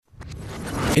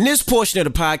And this portion of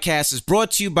the podcast is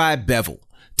brought to you by Bevel.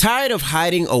 Tired of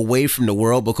hiding away from the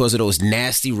world because of those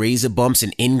nasty razor bumps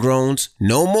and ingrowns?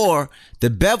 No more. The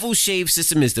Bevel Shave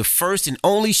System is the first and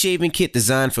only shaving kit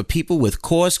designed for people with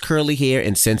coarse, curly hair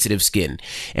and sensitive skin.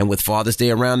 And with Father's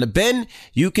Day around the bend,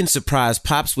 you can surprise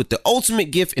Pops with the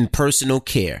ultimate gift in personal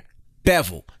care.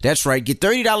 Bevel. That's right. Get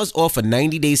 $30 off a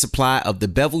 90-day supply of the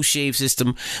Bevel Shave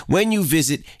System when you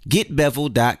visit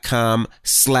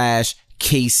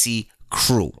getbevel.com/KC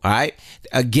Crew. All right.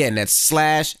 Again, that's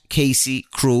 /KC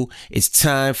Crew. It's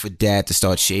time for Dad to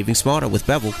start shaving smarter with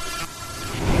Bevel.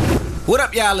 What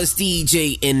up, y'all? It's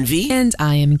DJ Envy. And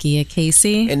I am Gia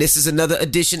Casey. And this is another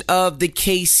edition of the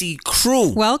KC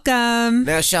Crew. Welcome.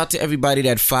 Now, shout out to everybody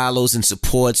that follows and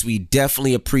supports. We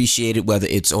definitely appreciate it, whether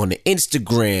it's on the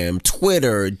Instagram,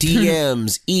 Twitter,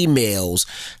 DMs, emails.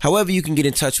 However you can get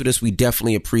in touch with us, we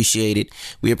definitely appreciate it.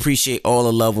 We appreciate all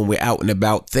the love when we're out and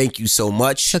about. Thank you so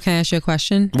much. So can I ask you a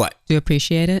question? What? Do you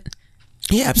appreciate it?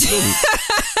 Yeah, absolutely.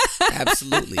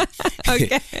 Absolutely.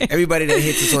 Okay. Everybody that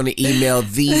hits us on the email,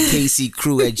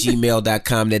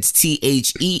 thekccrew@gmail.com. That's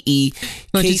THEE.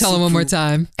 Why don't you tell them one more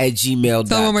time? @gmail.com.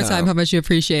 Tell them one more time how much you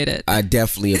appreciate it. I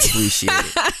definitely appreciate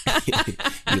it.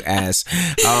 You ass.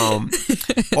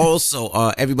 Also,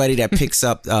 everybody that picks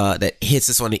up, that hits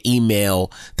us on the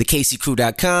email,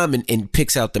 thekccrew.com, and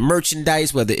picks out the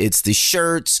merchandise, whether it's the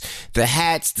shirts, the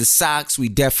hats, the socks, we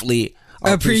definitely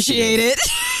appreciate it.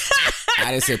 I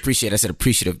didn't say appreciate. I said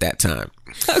appreciative that time.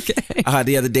 Okay.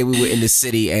 The other day we were in the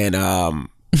city and I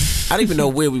don't even know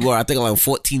where we were. I think along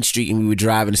 14th Street, and we were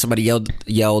driving and somebody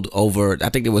yelled over. I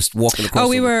think they was walking across. Oh,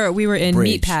 we were in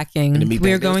meatpacking. We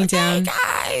were going down.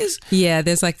 Hey guys. Yeah,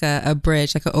 there's like a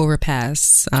bridge, like an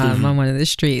overpass on one of the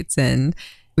streets, and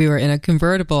we were in a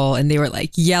convertible, and they were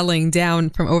like yelling down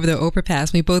from over the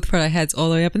overpass. We both put our heads all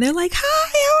the way up, and they're like, "Hi,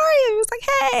 how are you?" It was like,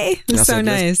 "Hey." It was so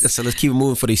nice. So let's keep it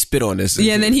moving before they spit on us.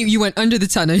 Yeah, and then you went under the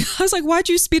tunnel. I was like, "Why'd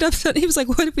you speed up?" He was like,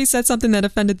 "What if we said something that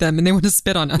offended them and they want to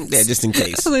spit on us?" Yeah, just in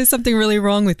case. So there's something really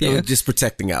wrong with you. Just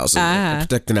protecting us,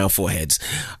 protecting our foreheads.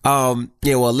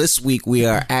 Well, this week we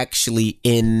are actually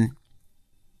in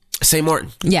St.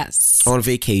 Martin. Yes. On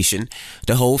vacation,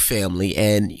 the whole family,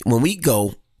 and when we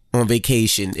go on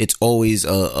vacation, it's always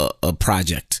a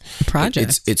project.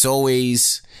 It's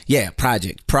always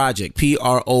project. Project.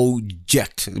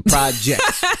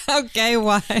 Okay,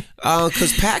 why?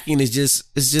 Because packing is just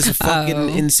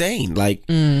fucking insane. Like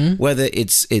whether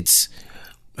it's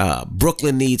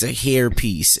Brooklyn needs a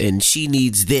hairpiece and she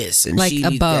needs this and like she a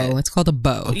needs bow. that. It's called a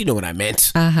bow. Oh, you know what I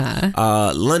meant.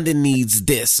 Uh-huh. London needs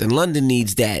this and London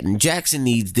needs that and Jackson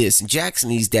needs this and Jackson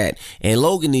needs that and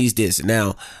Logan needs this. And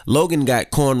now Logan got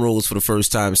cornrows for the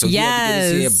first time, so he had to get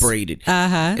his hair braided.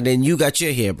 And then you got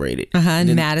your hair braided. And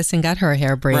then Madison got her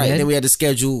hair braided. Right. And then we had to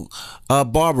schedule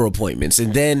barber appointments,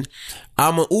 and then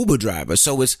I'm an Uber driver,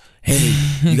 so it's, hey,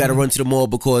 you got to run to the mall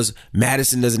because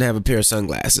Madison doesn't have a pair of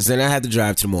sunglasses. Then I have to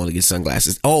drive to the mall to get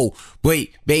sunglasses. Oh,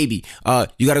 wait, baby,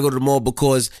 you got to go to the mall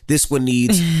because this one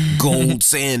needs gold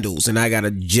sandals, and I got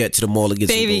to jet to the mall to get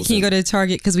some gold Baby, can you go to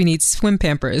Target because we need swim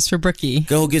Pampers for Brookie?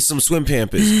 Go get some swim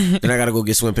Pampers. Then I got to go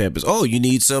get swim Pampers. Oh, you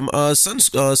need some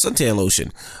suntan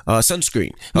lotion,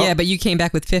 sunscreen. Oh. Yeah, but you came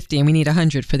back with 50 and we need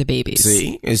 100 for the babies.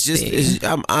 See,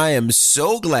 I am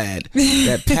so glad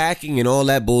that packing and all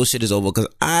that bullshit is over because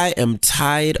I am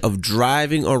tired of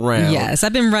driving around. Yes,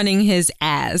 I've been running his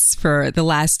ass for the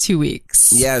last 2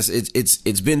 weeks. Yes,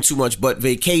 it's been too much, but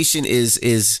vacation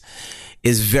is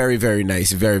very, very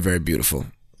nice, very, very beautiful.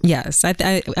 Yes,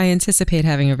 I anticipate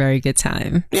having a very good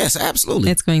time. Yes, absolutely.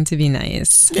 It's going to be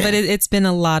nice, yeah. But it's been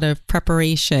a lot of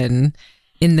preparation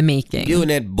in the making. You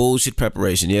and that bullshit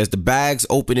preparation. Yes, the bags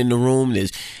open in the room.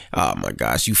 There's, oh my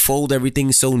gosh, you fold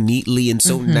everything so neatly and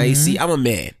so nicely. I'm a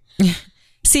man.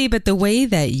 See, but the way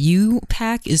that you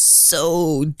pack is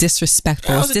so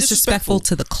disrespectful. It's disrespectful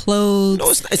to the clothes.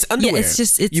 No, it's not. It's underwear. Yeah, it's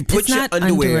just, you put it's your not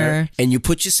underwear and you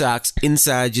put your socks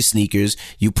inside your sneakers.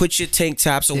 You put your tank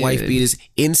tops or wife beaters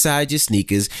inside your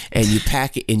sneakers, and you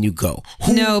pack it and you go.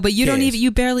 No, but you don't even. You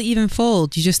barely even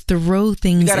fold. You just throw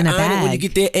things in a bag. You gotta iron it when you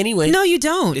get there anyway. No, you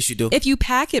don't. Yes, you do. If you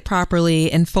pack it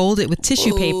properly and fold it with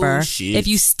tissue paper, if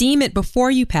you steam it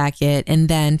before you pack it and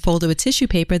then fold it with tissue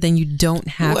paper, then you don't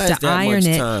have to iron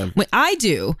it. When I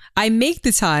do. I make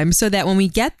the time so that when we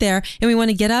get there and we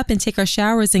want to get up and take our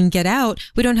showers and get out,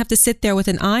 we don't have to sit there with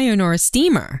an iron or a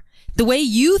steamer. The way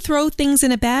you throw things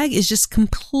in a bag is just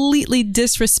completely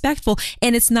disrespectful,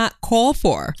 and it's not called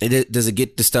for. Does it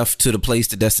get the stuff to the place,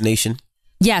 the destination?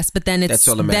 Yes, but then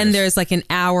there's like an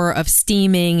hour of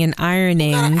steaming and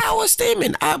ironing. Not an hour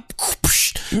steaming.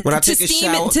 When I take a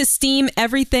shower. To steam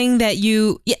everything that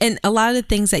you, and a lot of the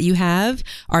things that you have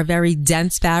are very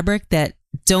dense fabric that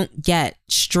don't get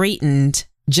straightened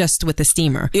just with a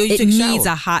steamer. It needs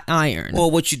a hot iron.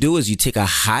 Well, what you do is you take a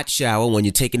hot shower. When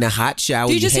you're taking a hot shower,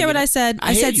 do you just hear what I said?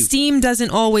 I said steam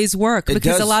doesn't always work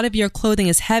because a lot of your clothing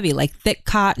is heavy, like thick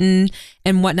cotton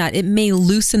and whatnot. It may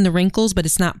loosen the wrinkles, but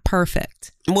it's not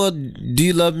perfect. Well, do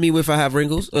you love me if I have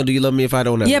wrinkles, or do you love me if I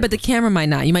don't have wrinkles? But the camera might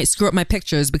not. You might screw up my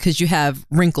pictures because you have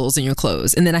wrinkles in your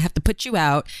clothes, and then I have to put you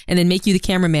out and then make you the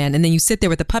cameraman, and then you sit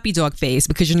there with a puppy dog face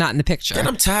because you're not in the picture. And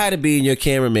I'm tired of being your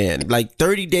cameraman. Like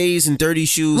 30 days and 30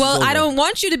 shoes. Well, I don't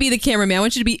want you to be the cameraman. I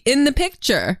want you to be in the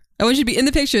picture.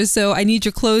 So I need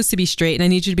your clothes to be straight, and I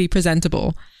need you to be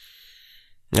presentable.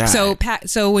 So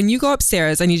when you go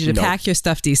upstairs, I need you to pack your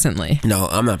stuff decently. No,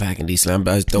 I'm not packing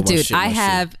decently. I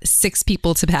have 6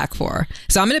 people to pack for.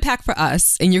 So I'm going to pack for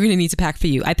us, and you're going to need to pack for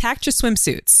you. I packed your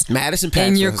swimsuits. Madison packed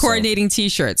and your coordinating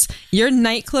t-shirts. Your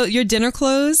your dinner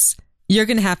clothes, you're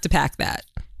going to have to pack that.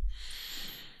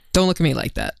 Don't look at me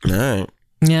like that. All right.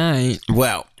 Nyite.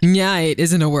 Well. Nyite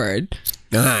isn't a word.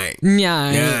 All right.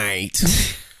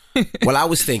 Nyite. Well, I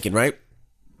was thinking, right?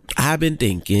 I've been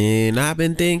thinking.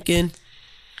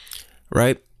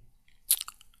 Right?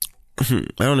 I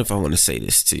don't know if I want to say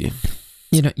this to you.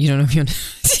 You don't know if you want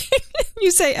to.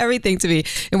 You say everything to me.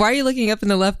 And why are you looking up in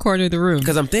the left corner of the room?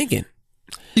 Because I'm thinking.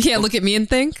 You can't look at me and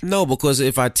think? No, because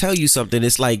if I tell you something,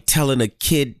 it's like telling a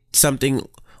kid something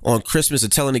on Christmas or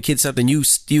telling a kid something. You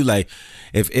like,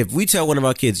 if we tell one of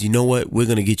our kids, you know what, we're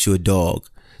going to get you a dog.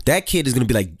 That kid is going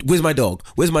to be like, where's my dog?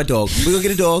 Where's my dog? We're going to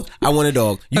get a dog. I want a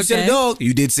dog. You said a dog?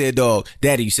 You did say a dog.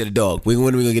 Daddy, you said a dog. When are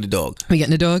we going to get a dog? We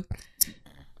getting a dog?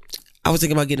 I was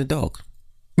thinking about getting a dog.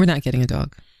 We're not getting a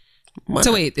dog.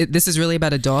 So wait, this is really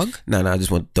about a dog? No, I just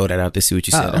want to throw that out to see what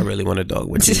you said. I really want a dog.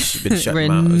 We're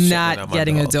not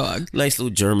getting a dog. Nice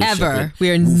little German Ever. We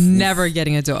are never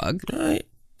getting a dog. All right.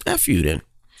 F you then.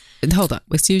 Hold on.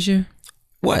 Excuse you?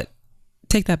 What?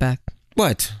 Take that back.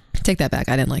 What? Take that back.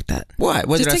 I didn't like that. What?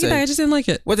 What did I say? Just take it back. I just didn't like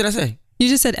it. What did I say? You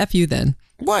just said F you then.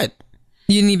 What?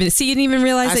 You didn't even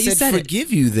realize that you said it. I said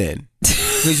forgive you then.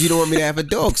 Because you don't want me to have a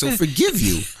dog, so forgive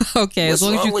you. Okay, as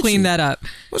long as you clean that up.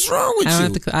 What's wrong with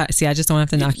you? I just don't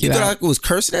have to knock you out. You thought I was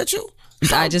cursing at you?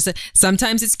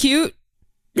 Sometimes it's cute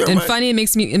and funny. It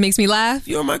makes me laugh.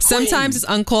 You're my queen. Sometimes it's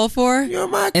uncalled for. You're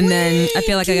my queen. And then I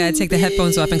feel like I gotta take the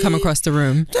headphones off and come across the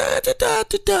room.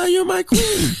 You're my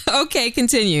queen. Okay,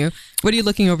 continue. What are you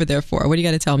looking over there for? What do you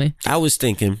got to tell me? I was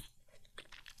thinking.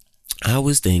 I'm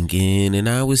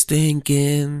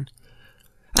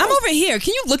over here.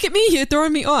 Can you look at me? You're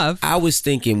throwing me off. I was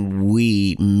thinking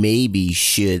we maybe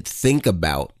should think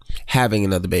about having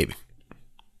another baby.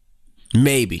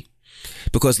 Maybe.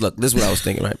 Because look, this is what I was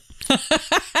thinking, right?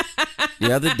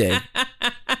 The other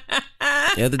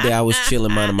day I was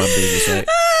chilling, minding my business, right?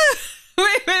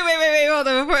 Wait, hold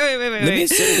on. Wait. Let me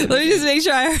just make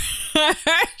sure I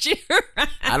heard you right.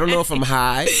 I don't know if I'm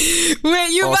high.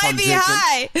 Wait, you might be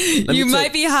high. You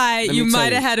might be high. You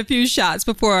might have had a few shots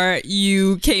before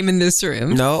you came in this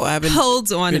room. No, I haven't.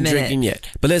 Hold on a minute. Drinking yet.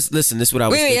 But listen, this is what I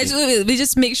was thinking. Wait, let me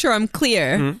just make sure I'm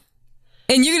clear. Mm-hmm.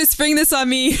 And you're going to spring this on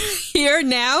me here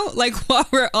now? Like while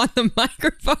we're on the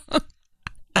microphone?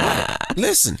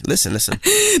 Listen. This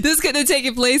is going to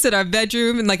take place at our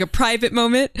bedroom in like a private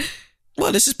moment?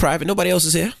 Well, this is private. Nobody else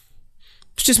is here.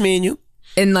 It's just me and you.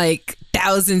 And like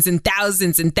thousands and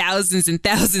thousands and thousands and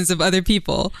thousands of other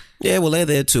people. Yeah, well, they're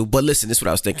there too. But listen, this is what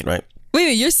I was thinking, right?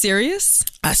 Wait, you're serious?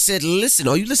 I said, listen,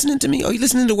 are you listening to me? Are you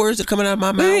listening to the words that are coming out of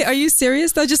my mouth? Wait, are you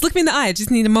serious though? Just look me in the eye. I just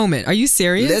need a moment. Are you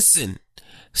serious? Listen.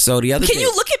 So the other day. Can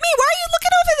you look at me? Why are you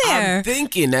looking over there? I'm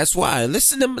thinking. That's why.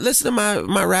 Listen to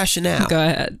my rationale. Go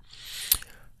ahead.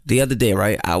 The other day,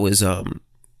 right? I was in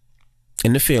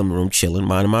the film room chilling,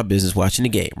 minding my business, watching the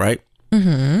game, right?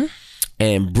 Mm-hmm.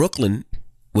 And Brooklyn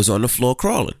was on the floor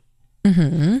crawling.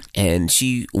 Mm-hmm. And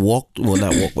she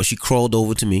she crawled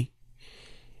over to me.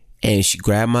 And she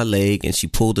grabbed my leg and she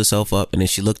pulled herself up and then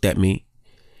she looked at me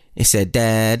and said,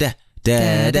 "Dada,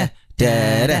 dada,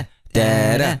 dada,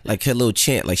 dada." Like her little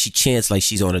chant, like she chants like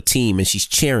she's on a team and she's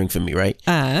cheering for me, right?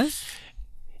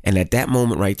 And at that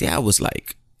moment right there, I was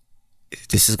like,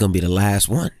 this is gonna be the last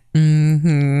one.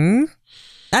 Mm-hmm.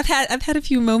 I've had a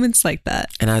few moments like that.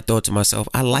 And I thought to myself,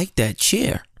 I like that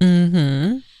chair.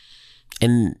 Mm-hmm.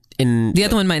 And the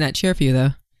other one might not cheer for you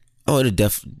though. Oh,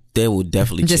 they will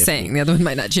definitely. I'm just saying, the other one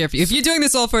might not cheer for you. If you're doing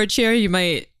this all for a cheer, you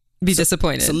might be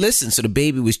disappointed. So listen, so the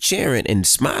baby was cheering and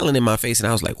smiling in my face, and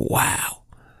I was like, wow.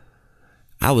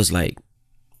 I was like,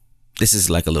 this is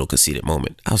like a little conceited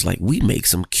moment. I was like, we make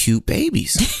some cute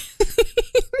babies.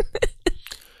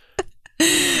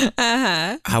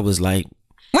 I was like,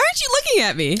 why aren't you looking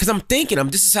at me? Because I'm thinking,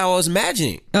 this is how I was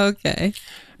imagining. Okay.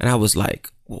 And I was like,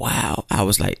 wow. I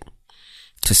was like,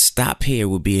 to stop here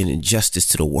would be an injustice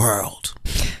to the world.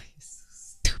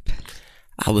 Stupid.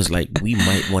 I was like, we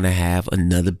might want to have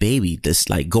another baby that's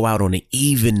like go out on an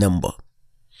even number.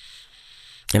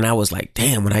 And I was like,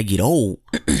 damn, when I get old,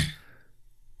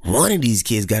 one of these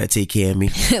kids got to take care of me.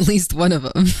 At least one of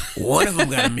them. One of them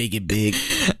got to make it big.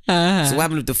 Uh-huh. So what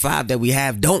happened if the 5 that we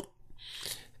have don't?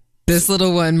 This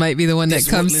little one might be the one that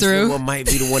comes through. This little one might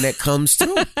be the one that comes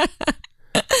through.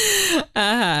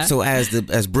 Uh-huh. So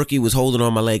as Brookie was holding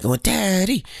on my leg, going,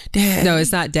 Daddy, Daddy. No,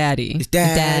 it's not Daddy. It's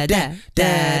Dad,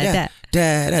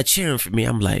 cheering for me.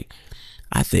 I'm like,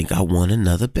 I think I want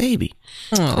another baby.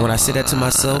 And when I said that to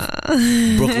myself,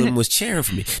 Brooklyn was cheering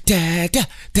for me. Dad.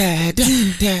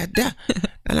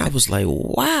 And I was like,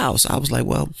 wow. So I was like,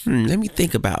 well, let me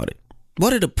think about it.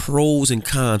 What are the pros and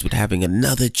cons with having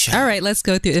another child? All right, let's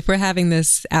go through. If we're having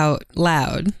this out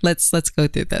loud, let's go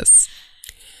through this.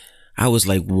 I was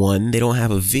like, 1, they don't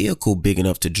have a vehicle big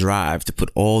enough to drive to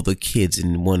put all the kids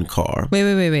in one car.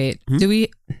 Wait. Do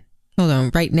we? Hold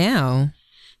on. Right now,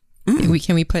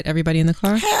 can we put everybody in the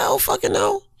car? Hell fucking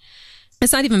no.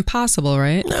 It's not even possible,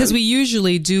 right? Because we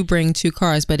usually do bring 2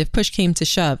 cars, but if push came to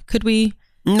shove, could we?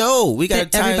 No, we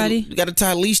got to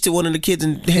tie a leash to one of the kids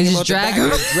and hang him out drag the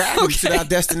back. Drag him to our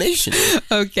destination.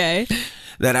 Okay.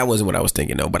 That wasn't what I was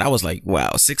thinking, though. But I was like,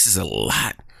 wow, 6 is a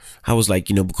lot. I was like,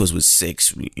 because with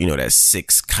 6, that's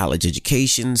 6 college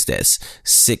educations, that's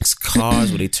 6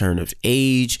 cars where they turn of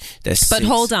age, that's But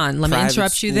hold on, let me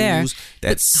interrupt you there.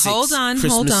 That's 6 hold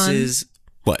on.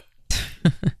 What?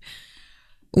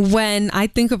 When I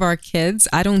think of our kids,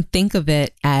 I don't think of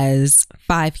it as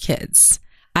 5 kids.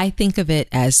 I think of it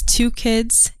as 2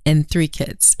 kids and 3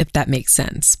 kids, if that makes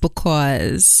sense,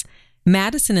 because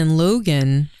Madison and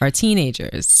Logan are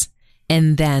teenagers,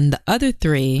 and then the other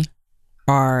 3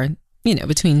 are,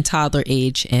 between toddler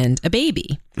age and a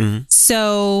baby. Mm-hmm.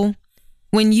 So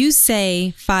when you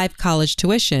say 5 college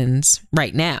tuitions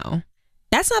right now,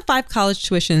 that's not 5 college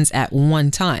tuitions at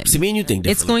one time. So me and you think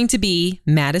differently. It's going to be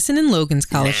Madison and Logan's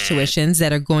college tuitions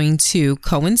that are going to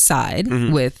coincide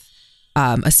with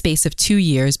a space of 2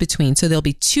 years between. So there'll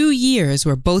be 2 years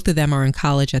where both of them are in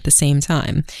college at the same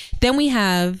time. Then we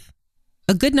have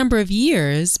a good number of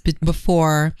years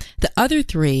before the other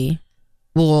 3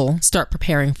 will start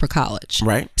preparing for college.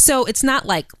 Right. So it's not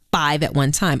like 5 at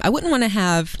one time. I wouldn't want to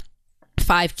have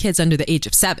 5 kids under the age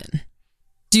of 7.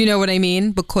 Do you know what I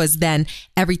mean? Because then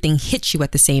everything hits you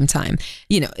at the same time.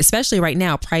 Especially right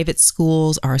now, private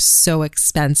schools are so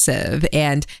expensive.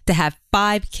 And to have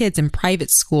 5 kids in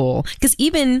private school, because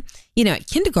even, at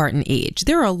kindergarten age,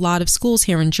 there are a lot of schools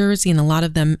here in Jersey and a lot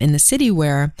of them in the city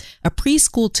where a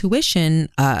preschool tuition,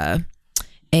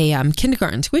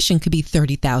 kindergarten tuition could be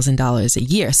 $30,000 a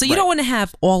year. So you don't want to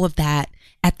have all of that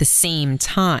at the same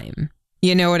time.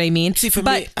 You know what I mean? See, for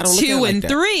but me, I don't look 2 at it like and that.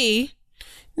 3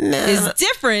 is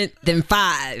different than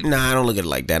 5. Nah, I don't look at it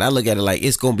like that. I look at it like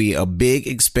it's going to be a big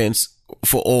expense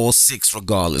for all 6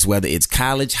 regardless, whether it's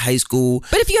college, high school,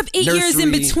 But if you have 8 years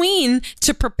in between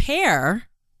to prepare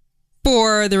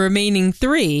for the remaining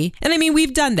 3, and I mean,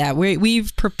 we've done that.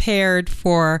 We've prepared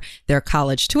for their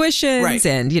college tuitions right.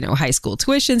 and, high school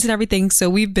tuitions and everything. So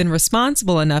we've been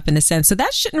responsible enough in a sense. So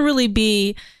that shouldn't really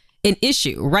be an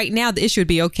issue. Right now, the issue would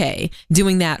be, okay,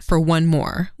 doing that for 1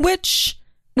 more, which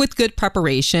with good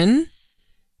preparation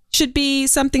should be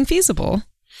something feasible.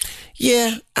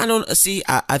 Yeah, I don't see.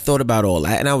 I thought about all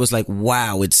that and I was like,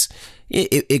 wow,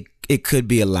 it could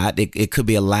be a lot. It could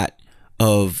be a lot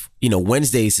of,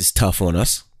 Wednesdays is tough on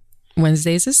us.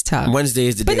 Wednesdays is tough. Wednesday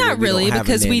is the day. But not really,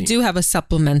 because we do have a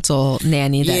supplemental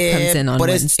nanny that comes in on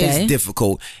Wednesday. But it's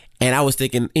difficult. And I was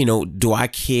thinking, do I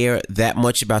care that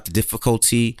much about the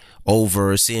difficulty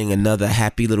over seeing another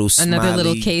happy little smiley, another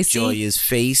little Casey, joyous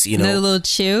face? Another little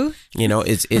chew.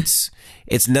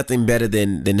 It's nothing better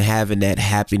than having that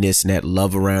happiness and that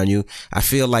love around you. I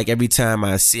feel like every time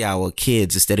I see our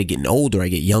kids, instead of getting older, I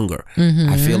get younger. Mm-hmm.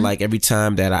 I feel like every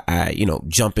time that I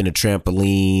jump in a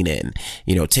trampoline and,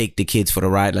 take the kids for the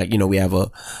ride, like, we have a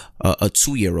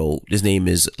 2-year-old. His name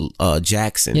is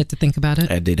Jackson. You have to think about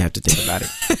it. I did have to think about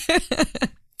it.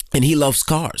 And he loves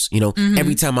cars.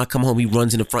 Every time I come home, he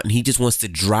runs in the front and he just wants to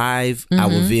drive our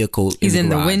vehicle. He's in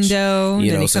the garage. Window.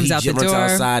 Then he comes out the door.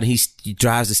 Runs outside. He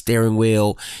drives the steering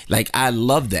wheel. Like, I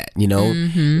love that,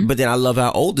 But then I love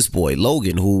our oldest boy,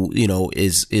 Logan, who,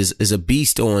 is a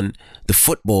beast on the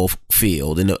football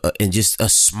field and just a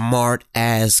smart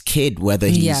ass kid, whether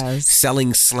he's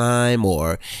selling slime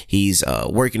or he's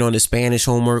working on his Spanish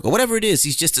homework or whatever it is.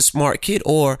 He's just a smart kid.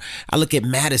 Or I look at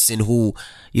Madison, who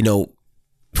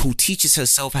teaches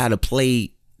herself how to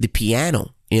play the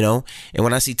piano. you know? And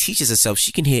when I see teaches herself,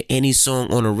 she can hear any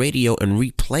song on the radio and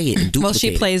replay it and duplicate Well,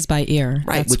 she plays by ear.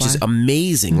 Right, which is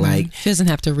amazing. Like, she doesn't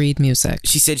have to read music.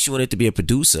 She said she wanted to be a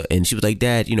producer, and she was like,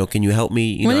 Dad, you know, can you help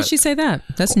me? When did she say that?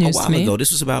 That's news to me. A while ago.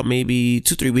 This was about maybe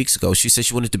 2-3 weeks ago. She said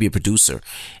she wanted to be a producer,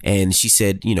 and she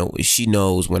said, you know, she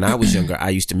knows when I was younger, I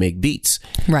used to make beats.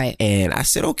 Right. And I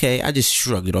said, okay. I just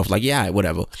shrugged it off like, yeah,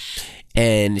 whatever.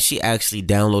 And she actually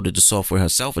downloaded the software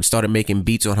herself and started making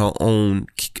beats on her own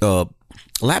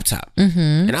laptop.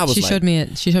 And I was she showed me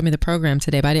the program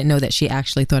today, but I didn't know that she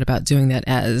actually thought about doing that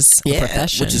as a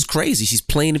profession, which is crazy. She's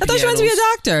playing the piano. I thought she wanted to be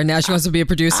a doctor. Now she wants to be a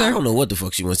producer. I don't know what the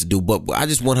fuck she wants to do, but I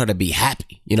just want her to be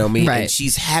happy. You know what I mean? Right. And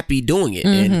she's happy doing it.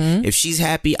 And if she's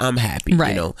happy, I'm happy. Right.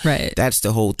 You know? Right. That's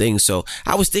the whole thing. So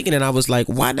I was thinking, and I was like,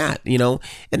 why not? You know?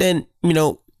 And then, you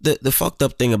know, the fucked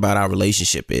up thing about our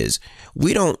relationship is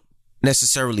we don't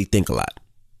necessarily think a lot.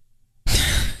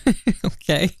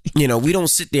 Okay. You know, we don't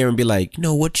sit there and be like, you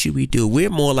know, what should we do? We're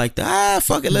more like,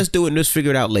 fuck it, let's do it and just figure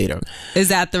it out later. Is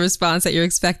that the response that you're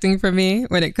expecting from me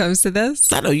when it comes to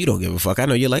this? I know you don't give a fuck. I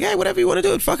know you're like, hey, whatever you want to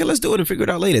do, fuck it, let's do it and figure it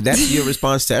out later. That's your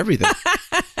response to everything.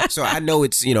 So I know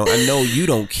it's, you know, I know you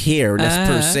don't care, that's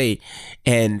per se.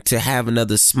 And to have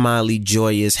another smiley,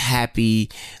 joyous, happy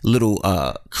little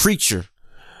creature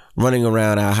running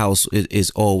around our house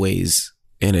is always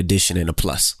an addition and a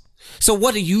plus. So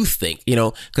what do you think? You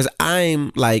know, because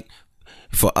I'm like,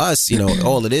 for us, you know,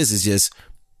 all it is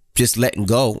just letting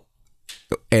go.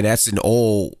 And that's in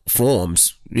all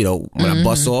forms. You know, when I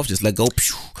bust off, just let go.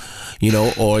 You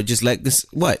know, or just let this,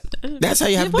 what? That's how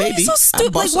you have a baby. Why are you so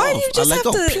stupid? Like, why do you just have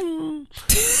to... Ping.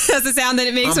 That's the sound that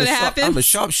it makes when it happens? I'm a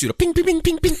sharpshooter. Ping, ping, ping,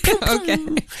 ping, ping, ping.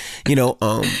 Okay. You know,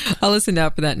 I'll listen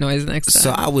out for that noise next time.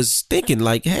 So I was thinking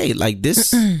like, hey, like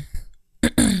this,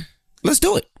 let's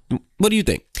do it. What do you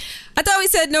think? I thought we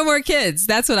said no more kids.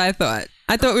 That's what I thought.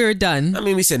 I thought we were done. I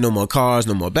mean, we said no more cars,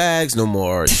 no more bags, no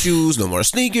more shoes, no more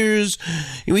sneakers.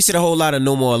 We said a whole lot of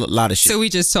lot of shit. So we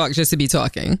just talk just to be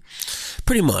talking.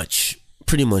 Pretty much.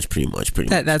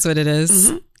 That's what it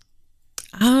is.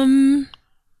 I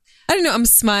don't know. I'm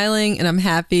smiling and I'm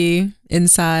happy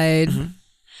inside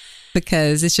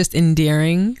because it's just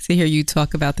endearing to hear you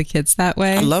talk about the kids that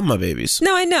way. I love my babies.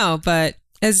 No, I know, but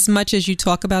as much as you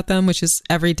talk about them, which is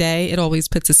every day, it always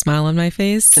puts a smile on my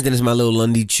face. And then it's my little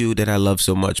Lundy Chew that I love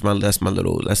so much. That's my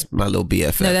little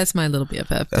BFF. No, that's my little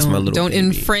BFF. That's my little Don't baby.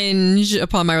 Infringe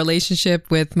upon my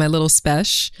relationship with my little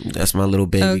spesh. That's my little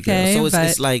baby girl. So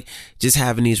it's like just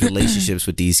having these relationships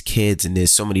with these kids, and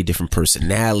there's so many different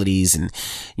personalities, and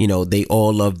you know they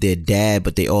all love their dad,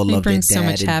 but they all love their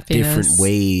dad in different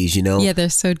ways. You know, yeah, they're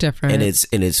so different, and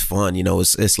it's fun. You know,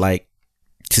 it's like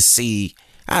to see.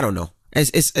 I don't know.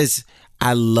 It's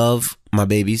I love my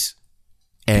babies,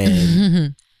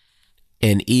 and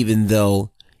and even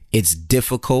though it's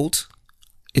difficult,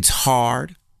 it's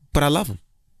hard, but I love them.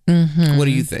 What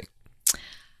do you think?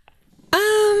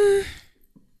 I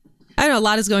don't know. A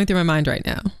lot is going through my mind right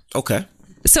now. Okay.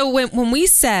 So when we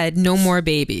said no more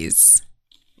babies,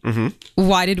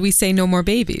 why did we say no more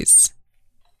babies?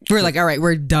 We're like, all right,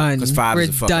 we're done. Because five we're is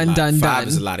a fucking lot. done. 5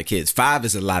 is a lot of kids. 5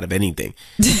 is a lot of anything.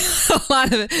 A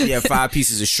lot of it. You have 5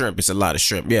 pieces of shrimp. It's a lot of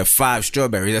shrimp. You have 5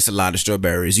 strawberries. That's a lot of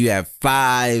strawberries. You have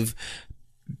 5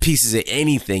 pieces of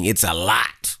anything. It's a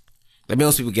lot. Like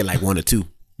most people get like 1 or 2,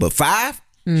 but 5?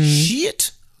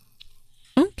 Shit.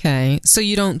 Okay, so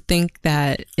you don't think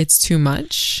that it's too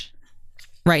much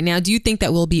right now? Do you think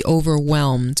that we'll be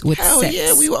overwhelmed with Hell 6?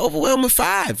 Yeah, we were overwhelmed with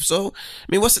 5. So, I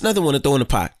mean, what's another one to throw in the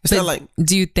pot? It's not like...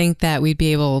 Do you think that we'd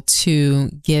be able to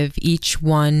give each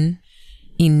one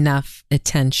enough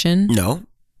attention? No.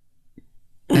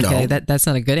 Okay, that's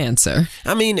not a good answer.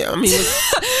 I mean...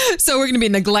 So we're going to be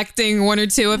neglecting 1 or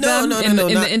 2 of them in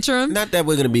the interim? Not that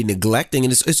we're going to be neglecting.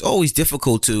 And it's always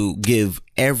difficult to give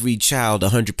every child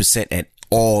 100% at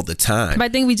all the time. But I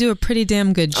think we do a pretty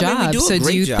damn good job. I mean, we do a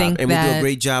great job, and we do a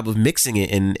great job of mixing it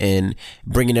and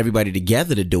bringing everybody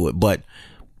together to do it. But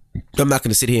I'm not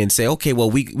going to sit here and say, okay,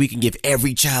 well, we can give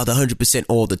every child 100%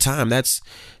 all the time. That's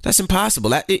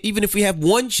impossible. Even if we have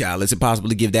 1 child, it's impossible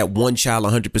to give that 1 child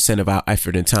 100% of our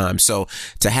effort and time. So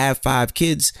to have 5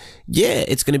 kids, yeah,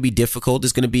 it's going to be difficult.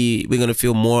 We're going to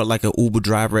feel more like an Uber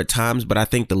driver at times. But I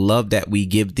think the love that we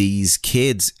give these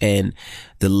kids and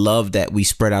the love that we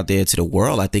spread out there to the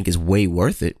world, I think is way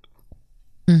worth it.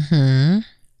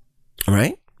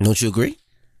 Right? Don't you agree?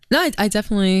 No, I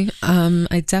definitely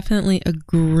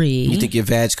agree. You think your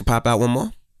vag could pop out 1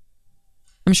 more?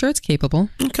 I'm sure it's capable.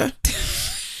 Okay.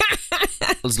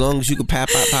 As long as you could pop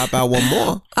out 1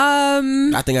 more.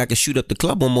 I think I could shoot up the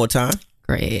club 1 more time.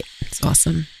 Great. It's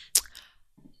awesome.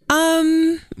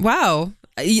 Wow.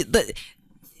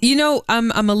 You know,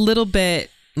 I'm a little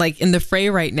bit like in the fray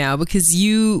right now because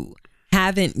you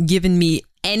haven't given me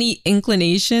any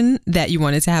inclination that you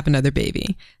wanted to have another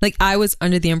baby. Like I was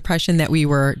under the impression that we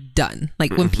were done.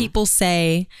 Like when people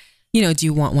say, you know, do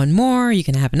you want one more? Are you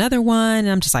going to have another one? And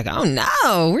I'm just like, oh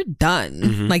no, we're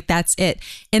done. Like that's it.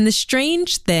 And the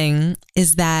strange thing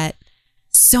is that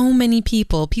so many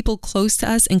people close to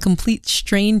us and complete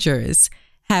strangers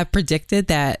have predicted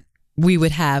that we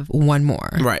would have one more.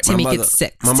 Right. To make it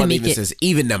 6. My mother even says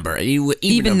even number.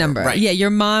 Even number. Right. Yeah. Your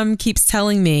mom keeps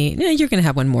telling me, yeah, you're going to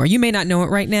have one more. You may not know it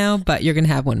right now, but you're going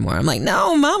to have one more. I'm like,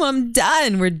 no, Mom, I'm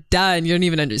done. We're done. You don't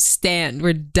even understand.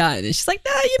 We're done. And she's like,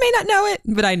 no, you may not know it,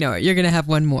 but I know it. You're going to have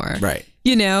one more. Right.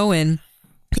 You know, and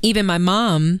even my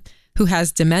mom, who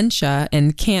has dementia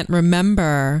and can't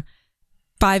remember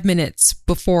 5 minutes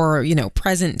before, you know,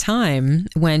 present time,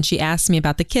 when she asked me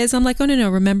about the kids, I'm like, oh, no,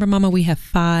 remember, Mama, we have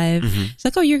 5. She's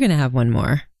like, oh, you're going to have one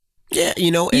more. Yeah,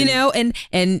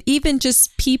 and even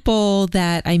just people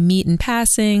that I meet in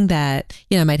passing that,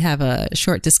 you know, I might have a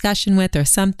short discussion with or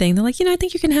something. They're like, you know, I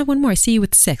think you're going to have one more. I see you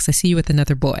with 6. I see you with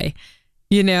another boy.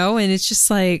 You know, and it's just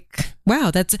like,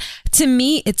 wow, that's, to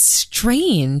me, it's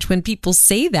strange when people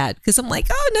say that because I'm like,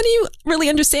 oh, none of you really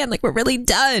understand. Like, we're really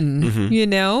done, you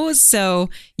know? So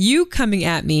you coming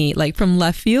at me like from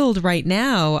left field right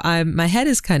now, my head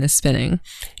is kind of spinning.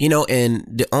 You know, and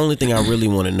the only thing I really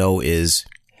want to know is,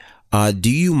 do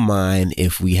you mind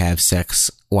if we have sex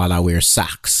while I wear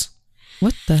socks?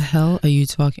 What the hell are you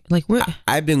talking? Like,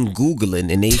 I've been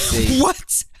Googling and they say,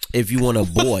 what? If you want a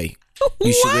boy,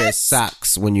 you should wear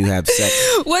socks when you have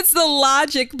sex. What's the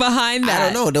logic behind that? I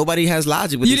don't know. Nobody has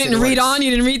logic. But you didn't read on?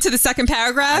 You didn't read to the second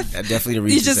paragraph? I definitely didn't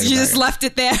read to the second paragraph. You just left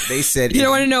it there. They said... You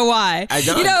don't want to know why. I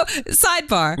don't. You know,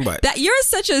 sidebar. What? That you're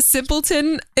such a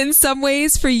simpleton in some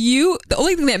ways. For you, the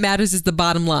only thing that matters is the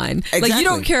bottom line. Exactly. Like, you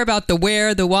don't care about the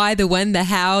where, the why, the when, the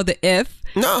how, the if.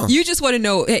 No. You just want to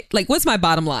know, hey, like, what's my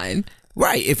bottom line?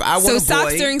 Right. If I want a boy... So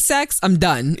socks during sex, I'm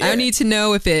done. Yeah. I don't need to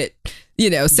know if it... You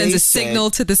know, sends a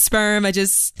signal to the sperm. I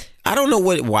don't know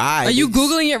why. Are you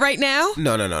Googling it right now?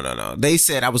 No. They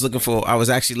said I was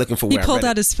actually looking for where he pulled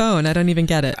out his phone. I don't even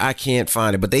get it. I can't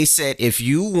find it. But they said if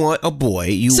you want a boy,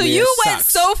 you So wear you socks. went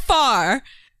so far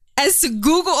as to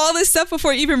Google all this stuff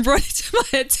before you even brought it to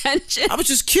my attention. I was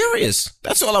just curious.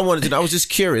 That's all I wanted to know. I was just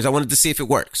curious. I wanted to see if it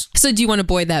works. So do you want a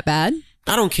boy that bad?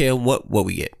 I don't care what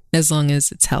we get. As long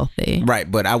as it's healthy. Right,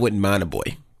 but I wouldn't mind a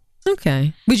boy.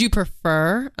 Okay. Would you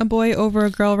prefer a boy over a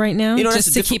girl right now? You know,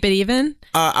 just to keep it even?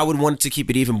 I would want to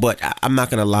keep it even, but I'm not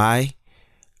going to lie.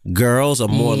 Girls are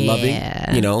more loving,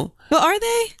 you know. Well, are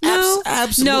they? No.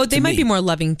 Absolutely. No, they might be more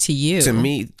loving to you. To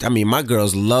me, I mean, my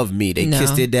girls love me. They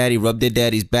kiss their daddy, rub their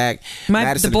daddy's back.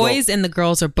 The boys and the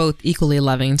girls are both equally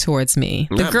loving towards me.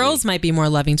 The girls might be more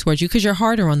loving towards you because you're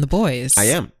harder on the boys. I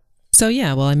am. So,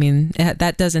 yeah, well, I mean,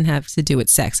 that doesn't have to do with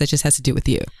sex. That just has to do with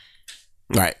you.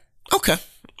 Right. Okay.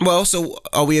 Well, so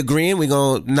are we agreeing? We're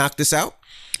going to knock this out?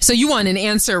 So you want an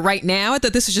answer right now? I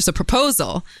thought this was just a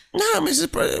proposal. No, I mean,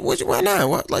 why not?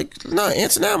 What? Like, no,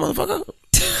 answer now, motherfucker.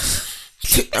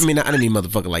 I mean, I didn't mean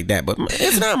motherfucker like that, but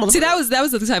answer now, motherfucker. See, that was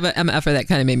the type of MFer that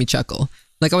kind of made me chuckle.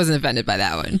 Like, I wasn't offended by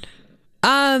that one.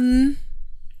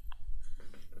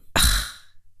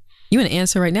 You want to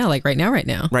answer right now? Like right now? Right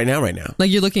now.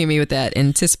 Like you're looking at me with that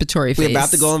anticipatory face. We're about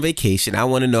to go on vacation. I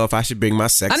want to know if I should bring my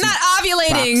sexy I'm not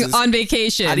ovulating boxes on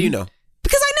vacation. How do you know?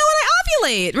 Because I know when I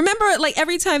ovulate. Remember, like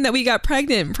every time that we got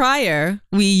pregnant prior,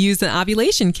 we used an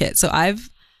ovulation kit. So I've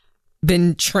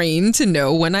been trained to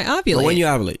know when I ovulate. Well, when you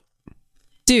ovulate?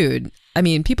 Dude, I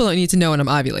mean, people don't need to know when I'm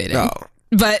ovulating. No.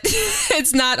 But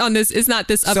it's not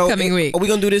this upcoming week. Are we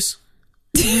going to do this?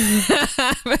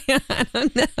 I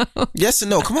don't know. Yes or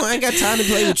no? Come on, I ain't got time to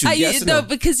play with you. Yes or no?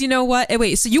 Because you know what?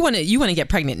 Wait, so you want to get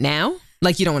pregnant now?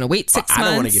 Like you don't want to wait 6 months? I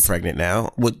don't want to get pregnant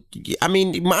now. I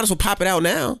mean, you might as well pop it out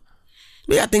now.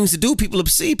 We got things to do, people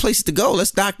to see, places to go.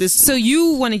 Let's dock this. So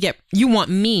you want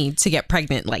me to get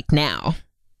pregnant like now,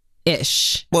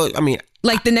 ish? Well, I mean,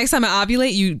 like the next time I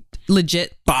ovulate, you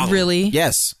legit really?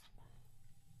 Yes,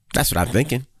 that's what I'm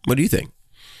thinking. What do you think?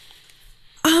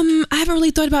 I haven't really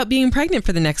thought about being pregnant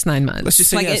for the next 9 months. Let's just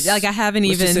say yes. I haven't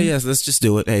Let's just say yes. Let's just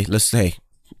do it. Hey,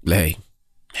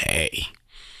 hey.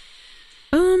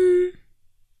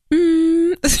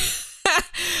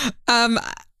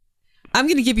 I'm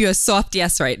gonna give you a soft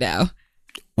yes right now.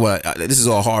 Well, this is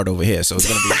all hard over here, so it's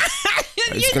gonna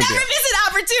be. You never miss an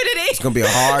opportunity. It's gonna be a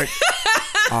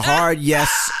hard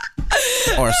yes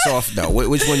or a soft no.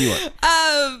 Which one you want?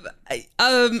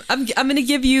 I'm gonna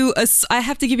give you I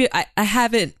have to give you. I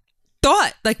haven't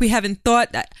thought. Like we haven't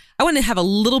thought. I want to have a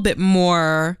little bit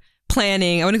more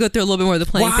planning. I want to go through a little bit more of the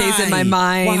planning phase in my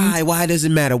mind. Why does it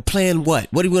matter? Plan what?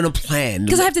 What are you going to plan?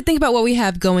 Because I have to think about what we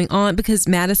have going on, because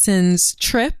Madison's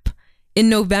trip in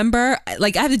November,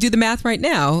 like I have to do the math right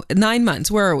now. 9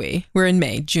 months. Where are we? We're in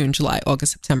May, June, July,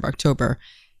 August, September, October,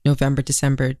 November,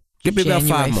 December, Give me January,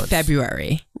 about 5 months.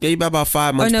 February. Yeah, you about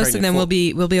 5 months. Oh no, so then we'll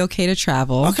be okay to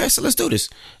travel. Okay, so let's do this.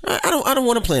 I don't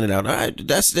want to plan it out. All right,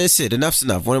 that's it. Enough's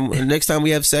enough. When next time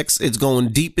we have sex, it's going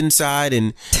deep inside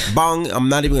and bong. I'm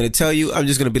not even going to tell you. I'm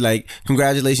just going to be like,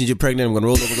 congratulations, you're pregnant. I'm going to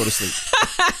roll over and go to sleep.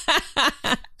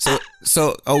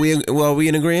 So are we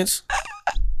in agreement?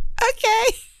 Okay.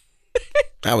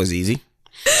 That was easy.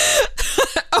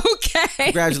 Okay.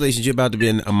 Congratulations, you're about to be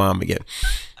a mom again.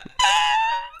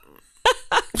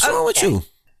 What's wrong with you?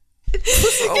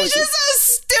 Because you're so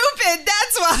stupid.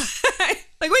 That's why.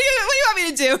 Like, what do you want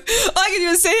me to do? All I can do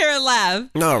is sit here and laugh.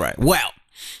 All right. Well,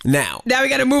 now we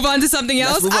got to move on to something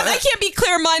else. I can't be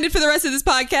clear-minded for the rest of this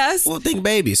podcast. Well, think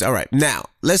babies. All right. Now,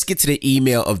 let's get to the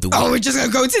email of the week. Oh, we're just going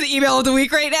to go to the email of the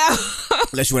week right now?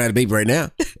 Unless you want to have a baby right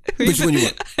now. Which one you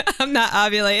want? I'm not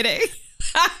ovulating.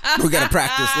 We got to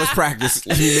practice. Let's practice.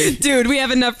 Dude, we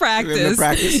have enough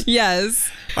practice. Yes.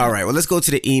 All right. Well, let's go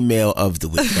to the email of the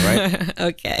week. All right.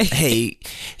 Okay.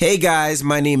 Hey guys,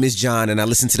 my name is John and I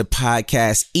listen to the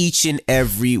podcast each and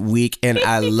every week and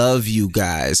I love you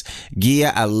guys.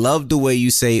 Gia, I love the way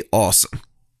you say awesome.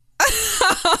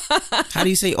 How do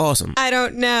you say awesome? I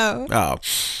don't know. Oh.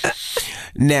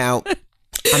 Now,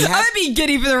 I'm going to be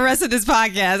giddy for the rest of this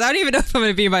podcast. I don't even know if I'm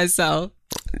going to be myself.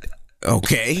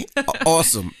 Okay.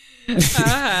 Awesome.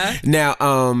 Now,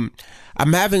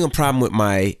 I'm having a problem with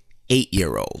my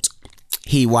 8-year-old.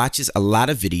 He watches a lot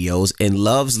of videos and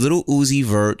loves Lil Uzi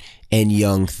Vert and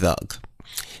Young Thug.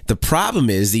 The problem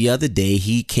is the other day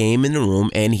he came in the room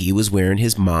and he was wearing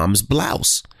his mom's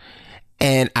blouse.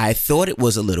 And I thought it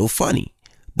was a little funny.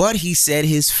 But he said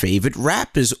his favorite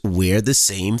rappers wear the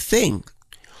same thing.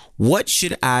 What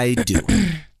should I do?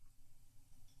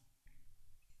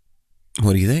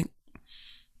 What do you think?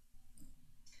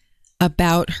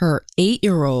 About her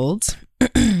 8-year-old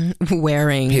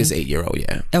wearing his 8-year-old,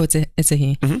 yeah. Oh, it's a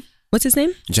he. Mm-hmm. What's his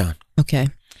name? John. Okay.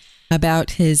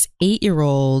 About his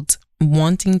 8-year-old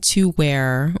wanting to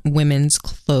wear women's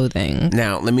clothing.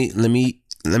 Now, let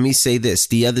me say this.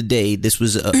 The other day, this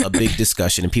was a big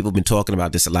discussion, and people have been talking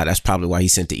about this a lot. That's probably why he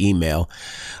sent the email.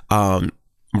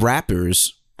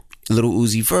 Rappers, Lil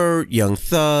Uzi Vert, Young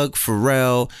Thug,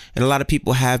 Pharrell, and a lot of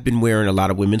people have been wearing a lot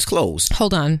of women's clothes.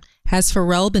 Hold on. Has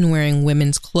Pharrell been wearing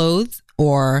women's clothes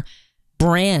or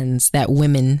brands that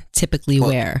women typically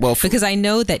wear? Well, because I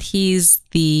know that he's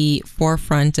the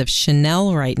forefront of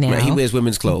Chanel right now. Right, he wears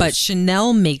women's clothes. But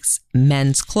Chanel makes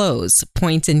men's clothes.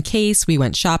 Point in case, we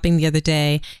went shopping the other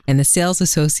day and the sales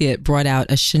associate brought out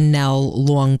a Chanel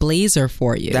long blazer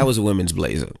for you. That was a women's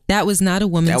blazer. That was not a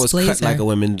woman's blazer. That was cut like a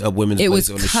women's blazer. It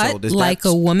was cut like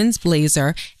a woman's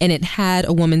blazer and it had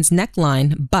a woman's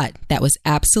neckline, but that was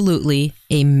absolutely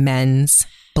a men's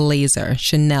blazer.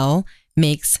 Chanel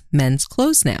makes men's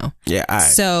clothes now. Yeah,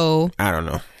 I don't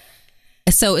know.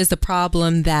 So is the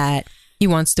problem that he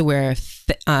wants to wear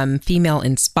female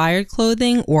inspired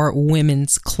clothing or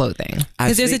women's clothing?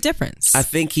 Because there's a difference. I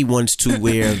think he wants to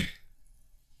wear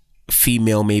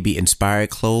female, maybe inspired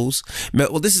clothes.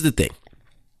 Well, this is the thing.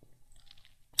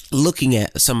 Looking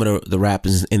at some of the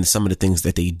rappers and some of the things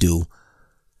that they do.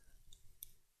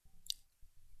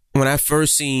 When I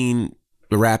first seen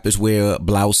the rappers wear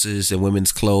blouses and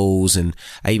women's clothes, and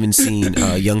I even seen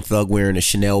Young Thug wearing a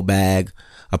Chanel bag,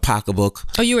 a pocketbook.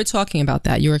 Oh, you were talking about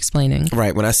that. You were explaining.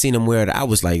 Right. When I seen him wear it, I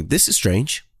was like, this is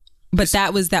strange. But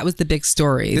that was the big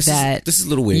story. This is a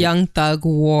little weird. Young Thug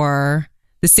wore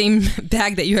the same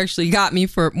bag that you actually got me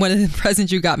for one of the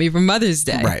presents you got me for Mother's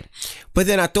Day. Right. But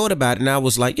then I thought about it and I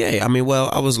was like, yeah,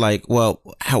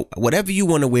 whatever you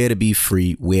want to wear to be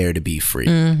free, wear to be free.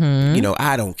 Mm-hmm. You know,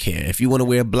 I don't care. If you want to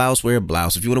wear a blouse, wear a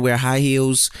blouse. If you want to wear high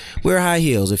heels, wear high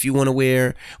heels. If you want to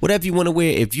wear whatever you want to wear,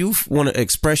 if you want to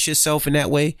express yourself in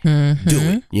that way, mm-hmm. do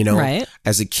it. You know, right.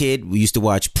 As a kid, we used to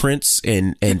watch Prince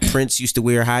and Prince used to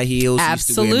wear high heels.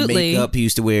 Absolutely. He used to wear makeup. He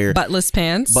used to wear buttless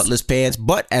pants.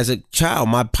 But as a child,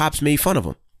 my pops made fun of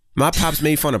him. My pops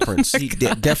made fun of Prince. He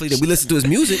definitely did. We listened to his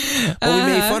music, but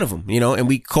we made fun of him, you know, and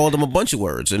we called him a bunch of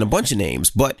words and a bunch of names.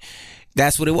 But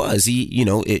that's what it was.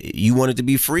 You wanted to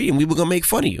be free, and we were gonna make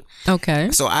fun of you.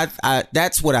 Okay. So I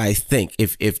that's what I think.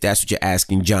 If that's what you're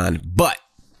asking, John. But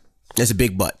there's a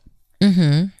big but.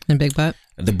 Mm-hmm. A big but.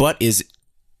 The but is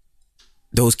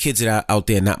those kids that are out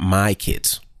there, not my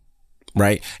kids.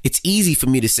 Right? It's easy for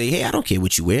me to say, hey, I don't care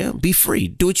what you wear. Be free.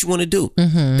 Do what you want to do.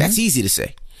 Mm-hmm. That's easy to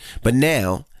say. But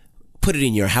now, put it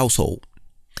in your household.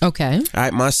 Okay. All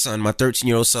right, my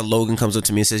 13-year-old son, Logan, comes up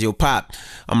to me and says, yo, Pop.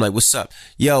 I'm like, what's up?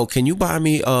 Yo, can you buy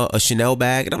me a Chanel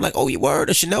bag? And I'm like, oh, you word?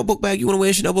 A Chanel book bag? You want to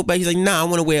wear a Chanel book bag? He's like, nah, I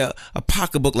want to wear a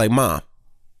pocketbook like Mom.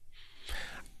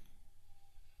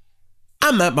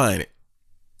 I'm not buying it.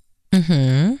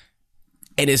 Mm-hmm.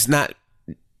 And it's not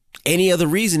any other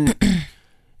reason.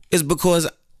 It's because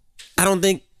I don't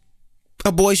think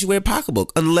a boy should wear a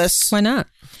pocketbook unless... Why not?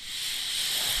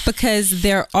 Because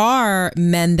there are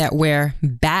men that wear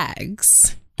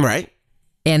bags. Right.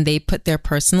 And they put their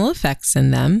personal effects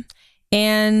in them.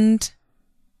 And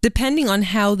depending on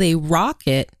how they rock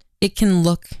it, it can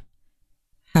look,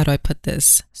 how do I put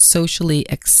this, socially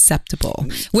acceptable.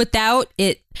 Without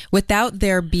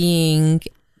there being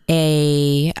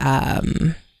a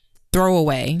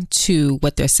throwaway to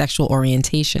what their sexual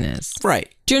orientation is. Right.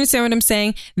 Do you understand what I'm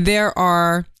saying? There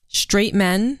are straight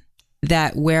men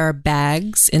that wear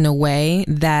bags in a way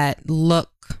that look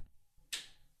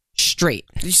straight.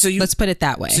 So let's put it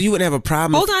that way. So you wouldn't have a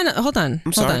problem. Hold on.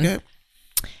 I'm sorry. Okay.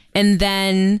 And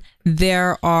then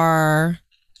there are,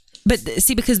 but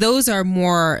see, because those are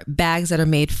more bags that are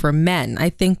made for men.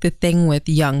 I think the thing with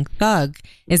Young Thug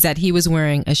is that he was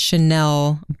wearing a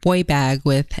Chanel boy bag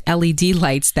with LED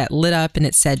lights that lit up and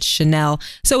it said Chanel.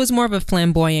 So it was more of a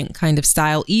flamboyant kind of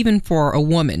style, even for a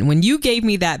woman. When you gave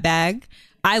me that bag,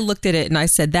 I looked at it and I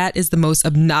said, that is the most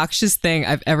obnoxious thing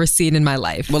I've ever seen in my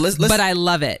life. Well, but I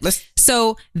love it.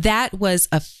 So that was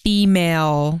a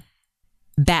female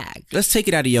bag. Let's take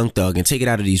it out of Young Thug and take it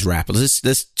out of these rappers.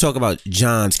 Let's talk about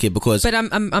John's kid because... But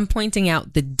I'm pointing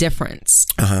out the difference.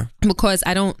 Because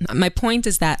my point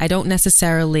is that I don't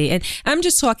necessarily... And I'm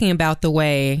just talking about the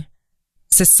way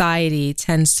society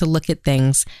tends to look at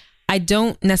things. I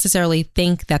don't necessarily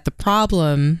think that the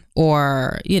problem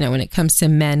or, when it comes to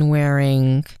men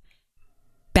wearing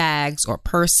bags or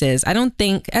purses, I don't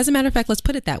think, as a matter of fact, let's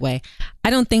put it that way. I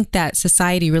don't think that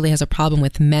society really has a problem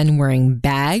with men wearing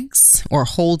bags or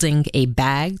holding a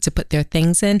bag to put their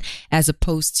things in, as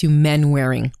opposed to men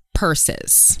wearing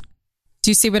purses.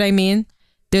 Do you see what I mean?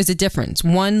 There's a difference.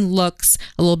 One looks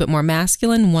a little bit more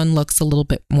masculine. One looks a little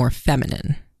bit more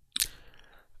feminine.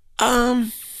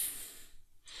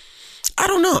 I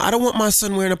don't know. I don't want my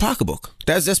son wearing a pocketbook.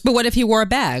 But what if he wore a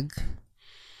bag?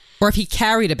 Or if he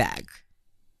carried a bag?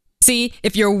 See,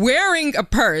 if you're wearing a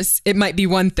purse, it might be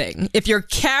one thing. If you're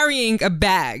carrying a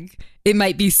bag, it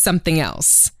might be something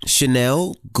else.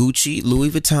 Chanel, Gucci,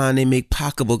 Louis Vuitton, they make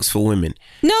pocketbooks for women.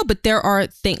 No, but there are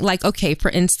things like, okay,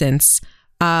 for instance,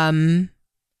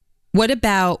 what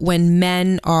about when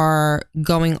men are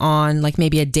going on like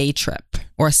maybe a day trip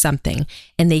or something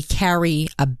and they carry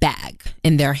a bag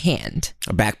in their hand?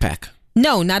 A backpack.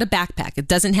 No, not a backpack. It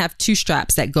doesn't have two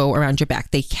straps that go around your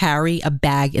back. They carry a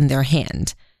bag in their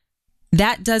hand.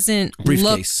 That doesn't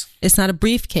briefcase. It's not a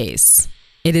briefcase.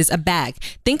 It is a bag.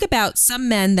 Think about some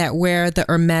men that wear the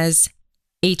Hermes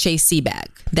HAC bag.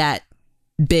 That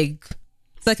big,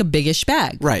 it's like a biggish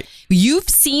bag. Right. You've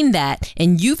seen that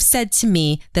and you've said to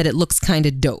me that it looks kind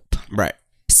of dope. Right.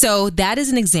 So that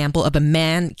is an example of a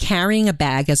man carrying a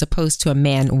bag as opposed to a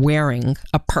man wearing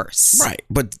a purse. Right.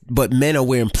 But men are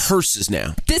wearing purses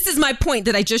now. This is my point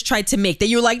that I just tried to make, that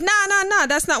you're like, nah,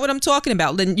 that's not what I'm talking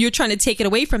about. Then you're trying to take it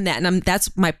away from that. And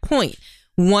that's my point.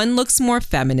 One looks more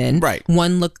feminine. Right.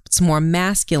 One looks more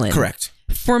masculine. Correct.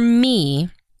 For me,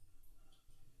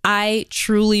 I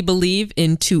truly believe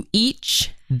in to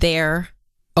each their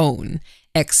own.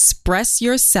 Express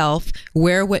yourself,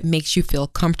 wear what makes you feel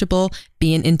comfortable,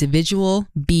 be an individual,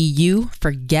 be you,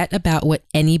 forget about what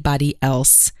anybody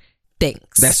else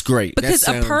thinks. That's great. Because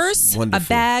a purse, wonderful. A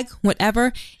bag,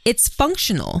 whatever, it's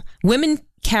functional. Women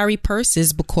carry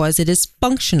purses because it is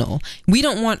functional. We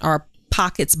don't want our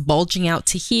pockets bulging out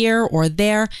to here or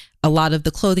there. A lot of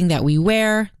the clothing that we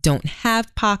wear don't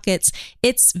have pockets.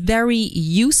 It's very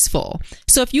useful.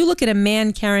 So if you look at a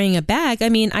man carrying a bag, I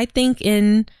mean, I think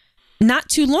in not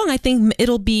too long, I think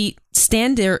it'll be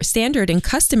standard and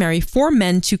customary for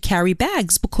men to carry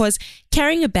bags, because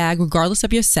carrying a bag, regardless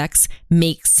of your sex,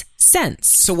 makes sense.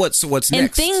 So what's next?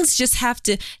 And things just have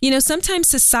to, sometimes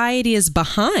society is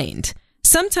behind.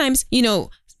 Sometimes,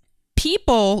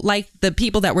 people like the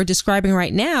people that we're describing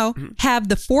right now have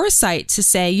the foresight to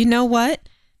say, you know what?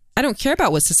 I don't care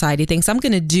about what society thinks. I'm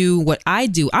going to do what I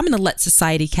do. I'm going to let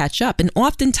society catch up. And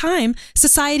oftentimes,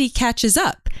 society catches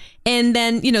up. And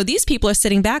then, these people are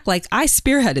sitting back like, I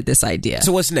spearheaded this idea.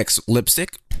 So what's next?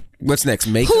 Lipstick? What's next?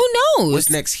 Makeup? Who knows? What's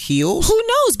next? Heels? Who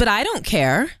knows? But I don't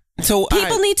care. So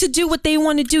people need to do what they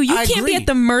want to do. You can't be at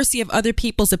the mercy of other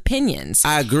people's opinions.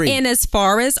 I agree. And as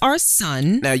far as our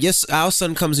son... Now, yes, our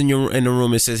son comes in the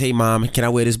room and says, hey, Mom, can I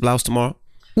wear this blouse tomorrow?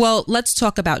 Well, let's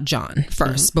talk about John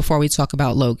first before we talk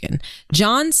about Logan.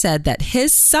 John said that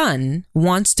his son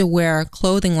wants to wear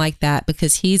clothing like that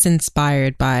because he's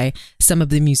inspired by some of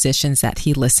the musicians that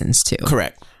he listens to.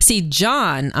 Correct. See,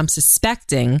 John, I'm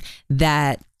suspecting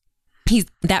that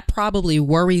that probably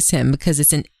worries him because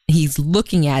he's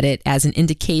looking at it as an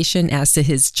indication as to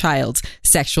his child's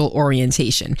sexual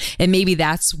orientation. And maybe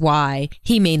that's why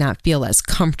he may not feel as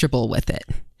comfortable with it.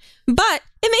 But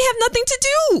it may have nothing to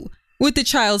do with the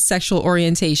child's sexual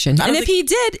orientation. And if he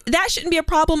did, that shouldn't be a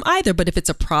problem either. But if it's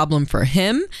a problem for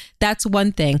him, that's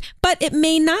one thing. But it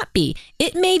may not be.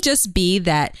 It may just be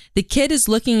that the kid is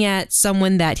looking at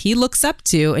someone that he looks up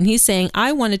to and he's saying,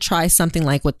 I want to try something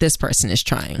like what this person is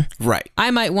trying. Right.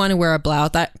 I might want to wear a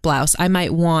blouse. I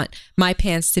might want my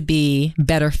pants to be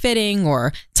better fitting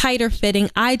or tighter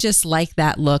fitting. I just like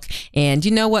that look. And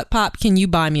you know what, Pop? Can you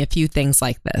buy me a few things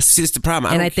like this? See, it's the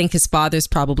problem. And I think his father's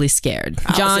probably scared.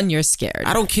 John, you're scared.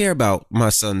 I don't care about my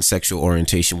son's sexual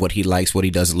orientation, what he likes, what he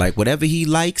doesn't like. Whatever he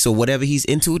likes or whatever he's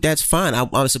into, that's fine.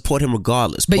 I support him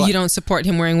regardless. But you don't support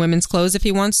him wearing women's clothes if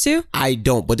he wants to? I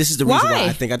don't. But this is the reason why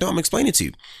I think I don't. I'm explaining it to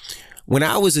you. When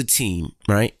I was a teen,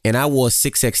 right, and I wore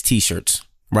 6X t-shirts,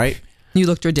 right? You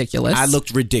looked ridiculous. I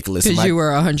looked ridiculous. Because you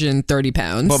were 130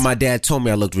 pounds. But my dad told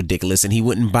me I looked ridiculous and he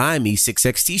wouldn't buy me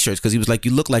 6X t-shirts because he was like,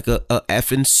 you look like a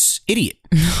effing idiot.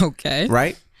 Okay.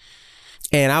 Right?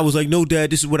 And I was like, no, Dad,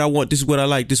 this is what I want. This is what I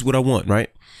like. This is what I want. Right?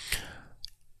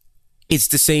 It's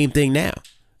the same thing now.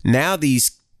 Now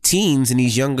these teens and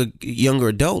these younger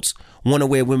adults want to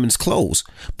wear women's clothes.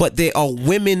 But they are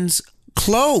women's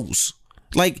clothes.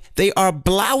 Like, they are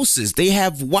blouses. They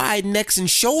have wide necks and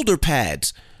shoulder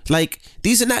pads. Like,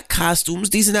 these are not costumes.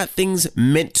 These are not things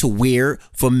meant to wear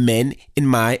for men, in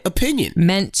my opinion.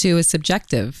 Meant to is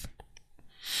subjective.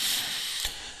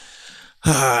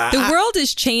 The world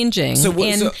is changing,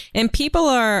 and people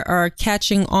are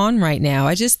catching on right now.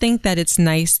 I just think that it's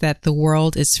nice that the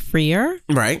world is freer.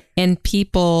 Right. And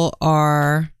people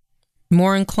are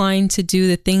more inclined to do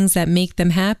the things that make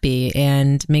them happy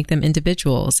and make them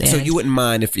individuals. And so you wouldn't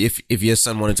mind if your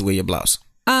son wanted to wear your blouse?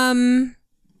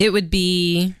 It would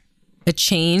be a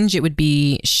change. It would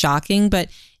be shocking. But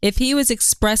if he was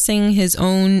expressing his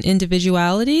own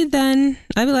individuality, then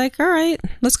I'd be like, all right,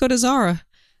 let's go to Zara.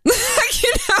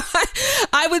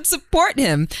 I would support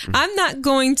him. I'm not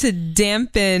going to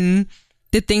dampen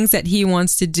the things that he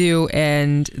wants to do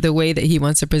and the way that he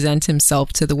wants to present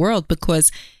himself to the world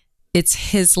because it's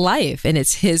his life and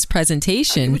it's his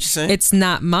presentation. It's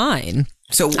not mine.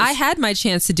 So I had my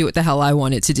chance to do what the hell I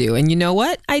wanted to do. And you know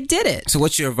what? I did it. So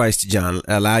what's your advice to John?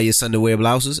 Allow your son to wear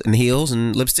blouses and heels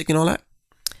and lipstick and all that?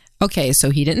 Okay,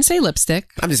 so he didn't say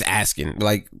lipstick. I'm just asking.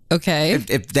 Like, okay,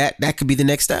 if that could be the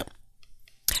next step.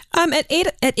 At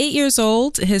 8 years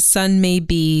old, his son may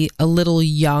be a little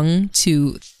young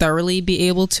to thoroughly be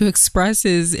able to express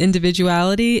his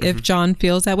individuality. Mm-hmm. If John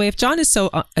feels that way, if John is so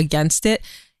against it,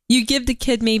 you give the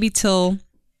kid maybe till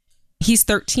he's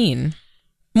 13.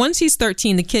 Once he's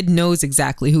 13, the kid knows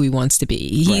exactly who he wants to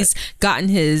be. He's gotten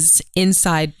his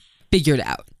inside figured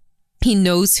out. He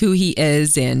knows who he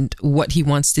is and what he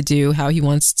wants to do, how he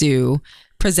wants to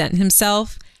present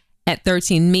himself. At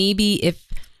 13, maybe if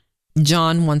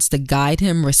John wants to guide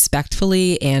him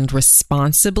respectfully and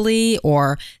responsibly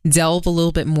or delve a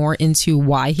little bit more into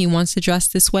why he wants to dress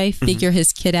this way, figure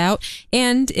his kid out.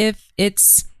 And if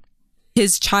it's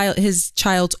his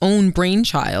child's own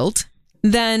brainchild,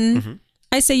 then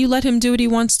I say you let him do what he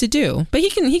wants to do. But he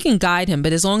can guide him,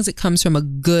 but as long as it comes from a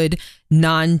good,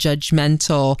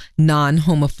 non-judgmental,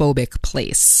 non-homophobic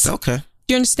place. Okay.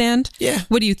 Do you understand? Yeah.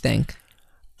 What do you think?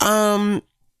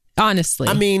 Honestly.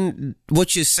 I mean,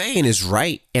 what you're saying is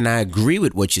right, and I agree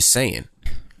with what you're saying.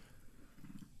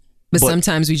 But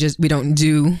sometimes we don't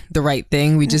do the right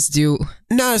thing. We just do.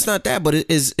 No, it's not that. But it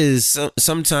is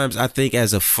sometimes I think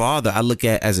as a father, I look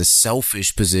at it as a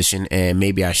selfish position, and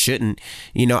maybe I shouldn't.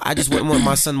 You know, I just wouldn't want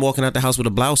my son walking out the house with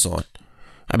a blouse on.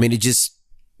 I mean, it just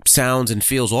sounds and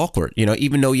feels awkward. You know,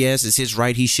 even though yes, it's his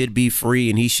right, he should be free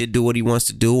and he should do what he wants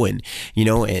to do, and you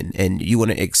know, and you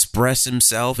want to express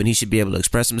himself, and he should be able to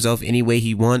express himself any way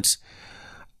he wants.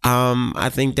 I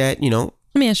think that, you know.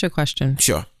 Let me ask you a question.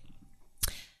 Sure.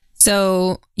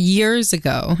 So years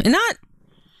ago, and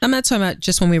I'm not talking about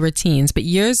just when we were teens, but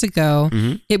years ago,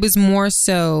 it was more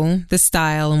so the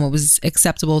style and what was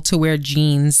acceptable to wear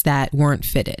jeans that weren't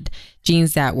fitted.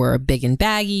 Jeans that were big and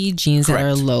baggy, jeans that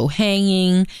are low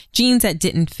hanging, jeans that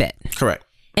didn't fit. Correct.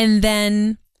 And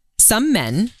then some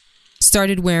men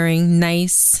started wearing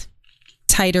nice,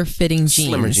 tighter fitting jeans.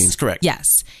 Slimmer jeans, correct.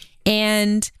 Yes.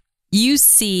 And you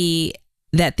see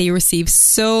that they receive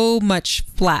so much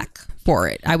flack for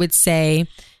it. I would say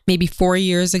maybe 4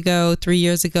 years ago, 3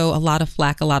 years ago, a lot of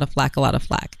flack.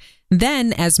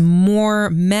 Then as more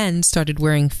men started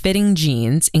wearing fitting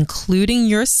jeans, including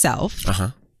yourself,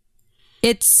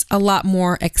 it's a lot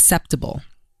more acceptable.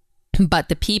 But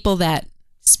the people that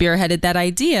spearheaded that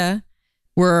idea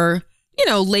were,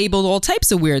 labeled all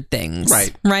types of weird things.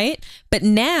 Right? But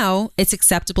now it's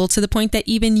acceptable to the point that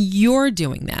even you're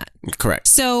doing that. Correct.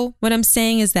 So what I'm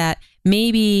saying is that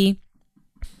maybe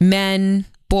men,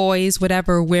 boys,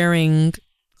 whatever, wearing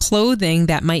clothing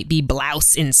that might be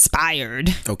blouse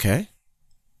inspired. Okay.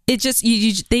 It just,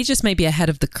 they just might be ahead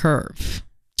of the curve.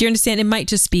 Do you understand? It might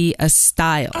just be a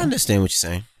style. I understand what you're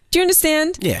saying. Do you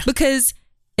understand? Yeah. Because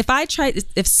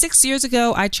if 6 years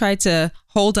ago I tried to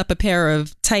hold up a pair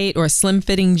of tight or slim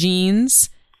fitting jeans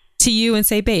to you and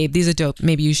say, babe, these are dope,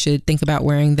 maybe you should think about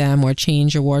wearing them or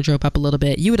change your wardrobe up a little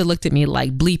bit, you would have looked at me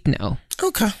like bleep no.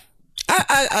 Okay.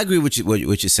 I agree with what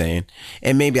you're saying.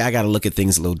 And maybe I got to look at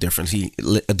things a little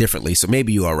differently. So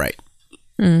maybe you are right.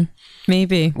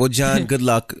 Maybe. Well, John, good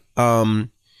luck. Good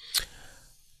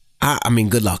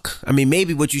luck.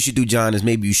 Maybe what you should do, John, is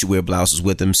maybe you should wear blouses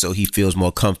with him so he feels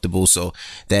more comfortable, so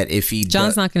that if he...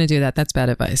 John's not going to do that. That's bad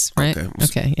advice, right?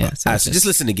 Okay, yeah. So just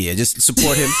listen to Gia. Just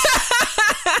support him.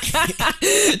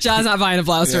 John's not buying a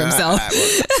blouse for himself.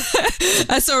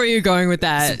 I saw where you're going with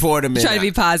that. Support him. Try to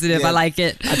be positive. Yeah, I like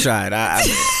it. I tried.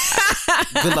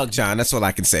 Good luck, John. That's all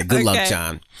I can say. Good luck,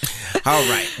 John. All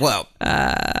right. Well...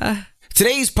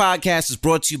 Today's podcast is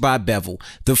brought to you by Bevel,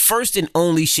 the first and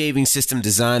only shaving system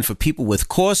designed for people with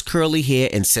coarse, curly hair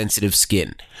and sensitive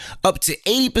skin. Up to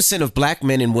 80% of black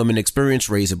men and women experience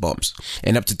razor bumps,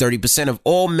 and up to 30% of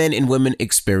all men and women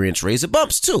experience razor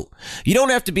bumps too. You don't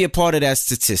have to be a part of that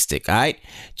statistic, all right?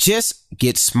 Just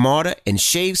get smarter and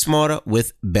shave smarter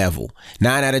with Bevel.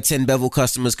 9 out of 10 Bevel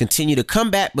customers continue to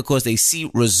come back because they see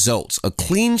results. A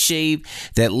clean shave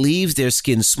that leaves their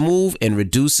skin smooth and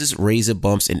reduces razor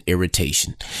bumps and irritation.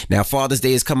 Now, Father's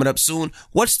Day is coming up soon.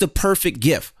 What's the perfect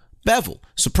gift? Bevel.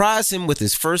 Surprise him with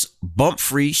his first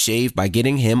bump-free shave by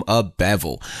getting him a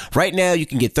Bevel. Right now, you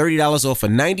can get $30 off a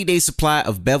 90-day supply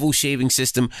of Bevel shaving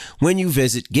system when you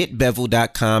visit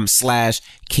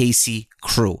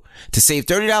getbevel.com/KCCrew. To save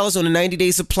 $30 on a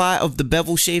 90-day supply of the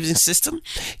Bevel shaving system,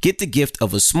 get the gift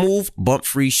of a smooth,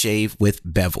 bump-free shave with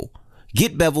Bevel.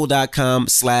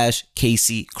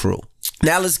 Getbevel.com/KCCrew.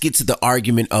 Now let's get to the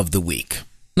argument of the week.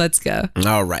 Let's go.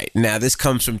 All right. Now, this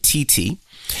comes from TT.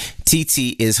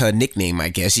 TT is her nickname, I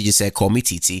guess. She just said, call me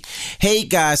TT. Hey,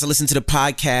 guys, I listen to the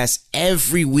podcast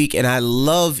every week, and I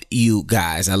love you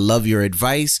guys. I love your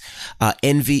advice.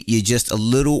 Envy, you're just a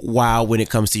little wild when it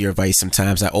comes to your advice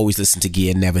sometimes. I always listen to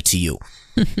Gia, never to you.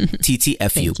 TT,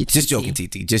 F you. Just joking,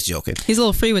 TT. Just joking. He's a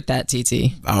little free with that,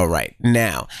 TT. All right.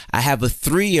 Now, I have a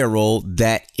 3-year-old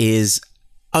that is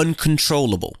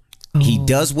uncontrollable. He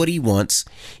does what he wants.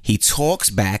 He talks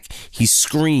back. He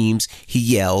screams. He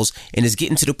yells, and is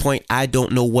getting to the point I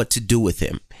don't know what to do with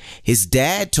him. His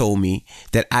dad told me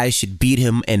that I should beat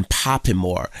him and pop him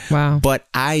more. Wow. But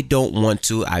I don't want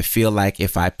to. I feel like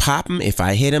if I pop him, if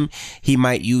I hit him, he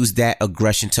might use that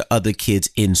aggression to other kids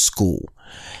in school.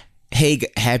 Hey,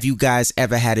 have you guys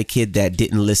ever had a kid that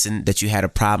didn't listen, that you had a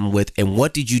problem with, and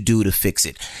what did you do to fix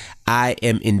it? I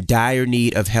am in dire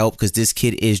need of help because this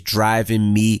kid is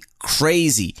driving me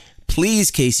crazy. Please,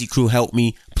 Casey Crew, help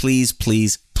me. Please,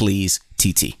 please, please,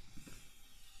 TT.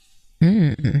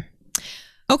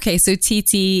 Okay, so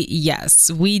TT, yes,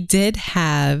 we did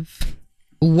have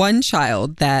one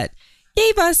child that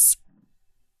gave us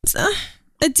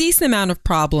a decent amount of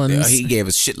problems. Yeah, he gave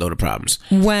us a shitload of problems.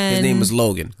 His name was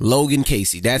Logan. Logan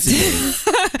Casey. That's his name.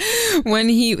 When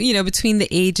he, between the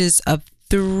ages of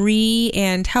 3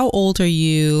 and how old are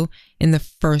you in the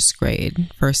first,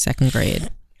 second grade?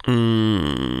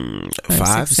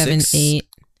 5, 6, 7, 6. 8.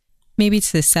 Maybe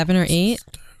it's the 7 or 8.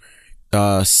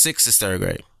 6 is 3rd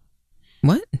grade.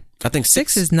 What? I think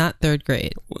 6 is not 3rd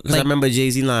grade. Because I remember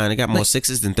Jay-Z line. I got more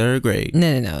 6s than 3rd grade.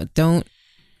 No. Don't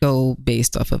go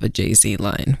based off of a Jay-Z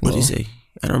line. What did you say?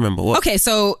 I don't remember what. Okay,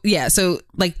 so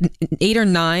like 8 or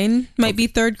 9 might be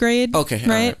 3rd grade. Okay,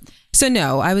 right. So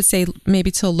no, I would say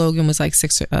maybe till Logan was like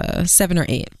 7 or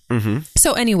 8. Mm-hmm.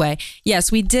 So anyway,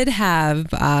 yes, we did have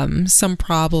some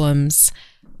problems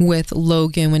with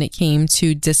Logan when it came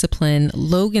to discipline.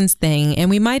 Logan's thing, and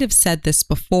we might have said this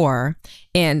before.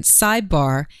 And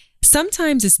sidebar.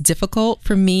 Sometimes it's difficult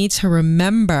for me to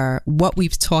remember what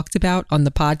we've talked about on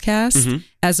the podcast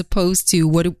as opposed to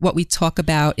what we talk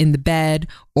about in the bed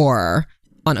or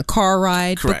on a car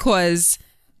ride. Correct. Because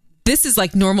this is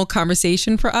like normal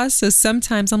conversation for us. So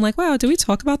sometimes I'm like, wow, did we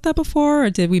talk about that before? Or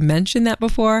did we mention that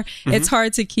before? It's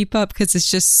hard to keep up because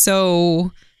it's just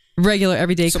so regular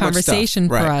everyday conversation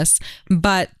for us.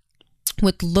 But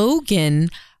with Logan,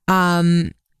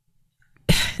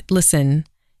 listen,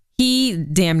 he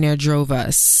damn near drove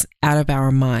us out of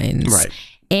our minds. Right.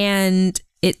 And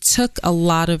it took a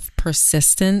lot of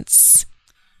persistence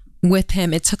with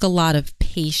him. It took a lot of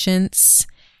patience,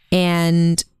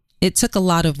 and it took a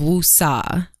lot of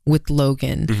woosah with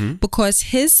Logan, because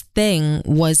his thing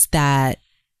was that,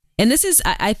 and this is,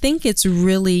 I think it's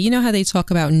really, you know how they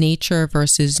talk about nature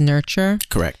versus nurture?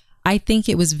 Correct. I think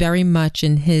it was very much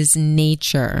in his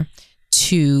nature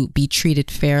to be treated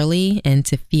fairly and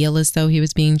to feel as though he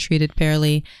was being treated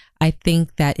fairly. I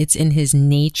think that it's in his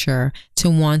nature to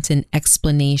want an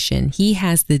explanation. He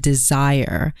has the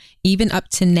desire, even up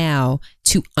to now,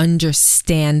 to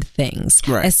understand things,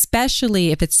 especially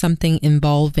if it's something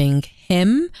involving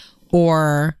him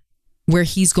or where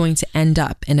he's going to end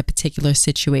up in a particular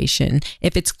situation.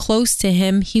 If it's close to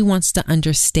him, he wants to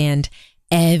understand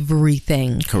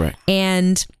everything. Correct.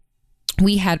 And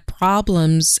we had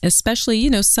problems, especially,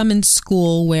 you know, some in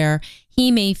school where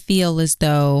he may feel as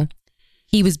though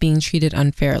he was being treated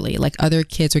unfairly, like other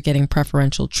kids are getting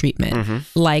preferential treatment.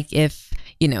 Like if,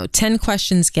 you know, 10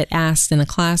 questions get asked in a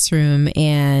classroom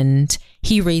and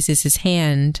he raises his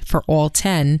hand for all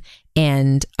 10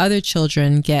 and other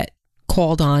children get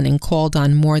called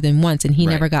on more than once, and he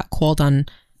never got called on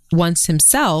once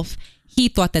himself, he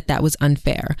thought that that was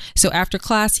unfair. So after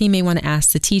class, he may want to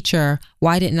ask the teacher,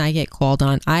 why didn't I get called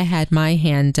on? I had my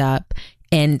hand up.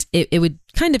 And it would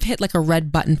kind of hit like a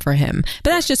red button for him.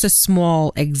 But that's just a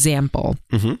small example.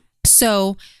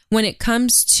 So when it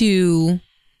comes to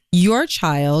your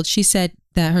child, she said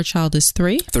that her child is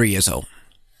 3? 3 years old.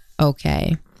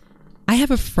 Okay. I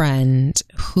have a friend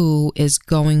who is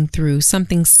going through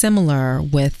something similar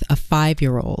with a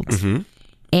 5-year-old.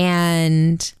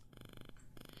 And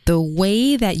the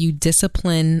way that you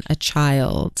discipline a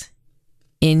child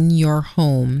in your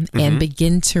home and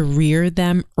begin to rear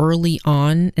them early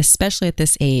on, especially at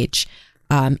this age,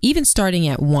 even starting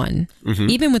at 1.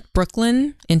 Even with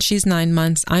Brooklyn, and she's 9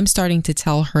 months, I'm starting to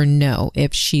tell her no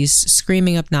if she's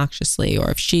screaming obnoxiously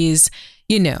or if she's,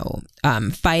 you know,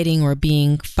 fighting or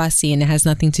being fussy and it has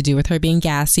nothing to do with her being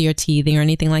gassy or teething or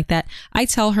anything like that. I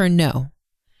tell her no.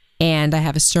 And I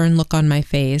have a stern look on my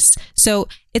face. So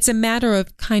it's a matter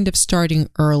of kind of starting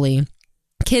early.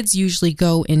 Kids usually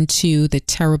go into the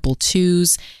terrible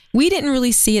 2s. We didn't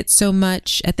really see it so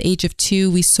much at the age of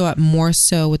 2. We saw it more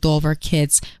so with all of our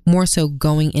kids, more so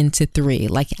going into 3,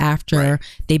 like after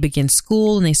they begin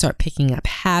school and they start picking up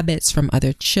habits from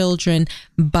other children.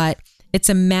 But it's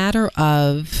a matter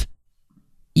of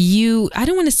I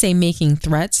don't want to say making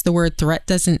threats. The word threat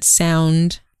doesn't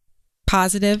sound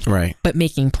positive, but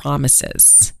making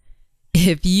promises.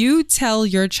 If you tell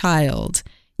your child,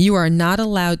 you are not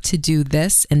allowed to do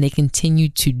this, and they continue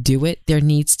to do it, there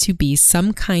needs to be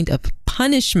some kind of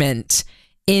punishment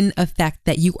in effect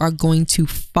that you are going to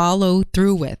follow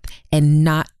through with and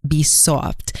not be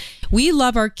soft. We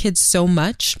love our kids so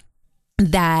much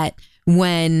that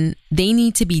when they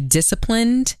need to be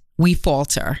disciplined, we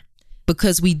falter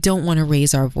because we don't want to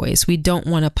raise our voice. We don't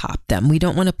want to pop them. We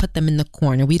don't want to put them in the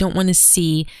corner. We don't want to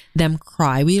see them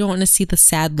cry. We don't want to see the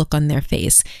sad look on their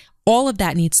face. All of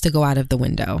that needs to go out of the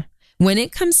window. When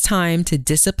it comes time to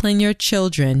discipline your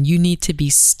children, you need to be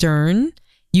stern,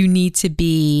 you need to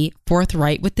be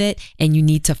forthright with it, and you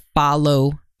need to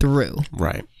follow through.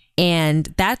 Right.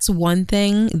 And that's one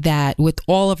thing that with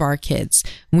all of our kids,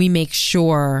 we make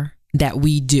sure that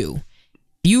we do.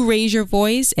 You raise your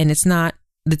voice and it's not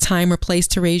the time or place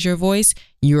to raise your voice,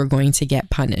 you're going to get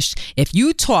punished. If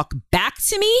you talk back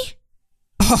to me,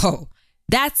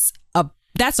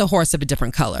 that's a horse of a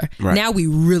different color. Right. Now we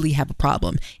really have a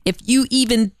problem. If you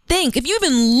even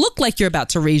look like you're about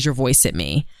to raise your voice at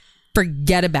me,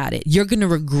 forget about it. You're going to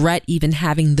regret even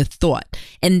having the thought.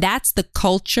 And that's the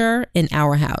culture in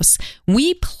our house.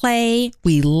 We play,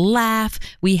 we laugh,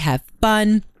 we have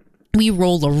fun. We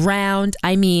roll around.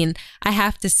 I mean, I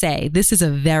have to say, this is a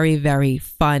very, very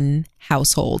fun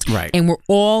household. Right. And we're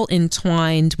all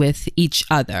entwined with each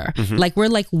other. Like we're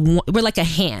like a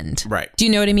hand. Right. Do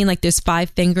you know what I mean? Like there's 5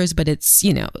 fingers, but it's,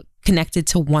 you know, connected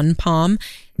to one palm.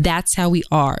 That's how we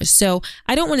are. So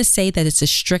I don't want to say that it's a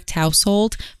strict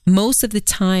household. Most of the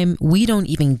time, we don't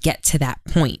even get to that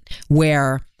point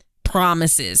where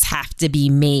promises have to be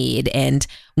made and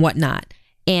whatnot.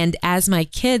 And as my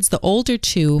kids, the older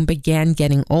 2, began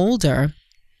getting older,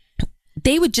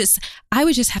 I would just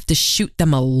have to shoot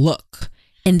them a look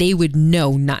and they would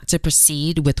know not to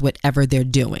proceed with whatever they're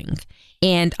doing.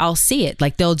 And I'll see it.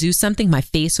 Like they'll do something, my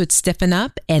face would stiffen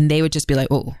up and they would just be like,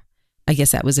 oh, I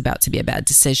guess that was about to be a bad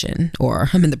decision, or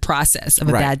I'm in the process of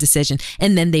a bad decision.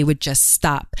 And then they would just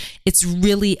stop. It's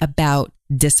really about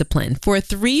discipline. For a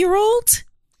 3-year-old,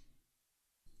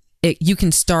 you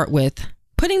can start with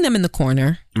putting them in the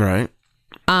corner. Right.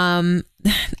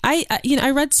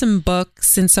 I read some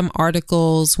books and some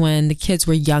articles when the kids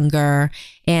were younger,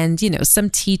 and some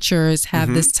teachers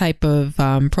have this type of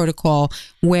protocol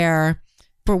where,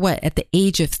 at the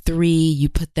age of 3, you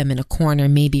put them in a corner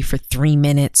maybe for 3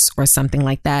 minutes or something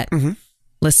like that.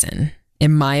 Listen,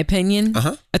 in my opinion,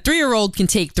 a 3-year-old can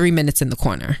take 3 minutes in the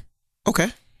corner.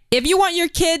 Okay. If you want your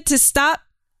kid to stop,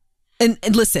 and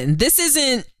listen, this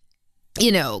isn't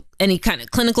any kind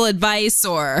of clinical advice,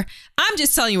 or I'm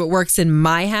just telling you what works in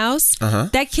my house.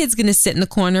 That kid's going to sit in the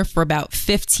corner for about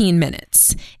 15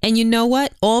 minutes. And you know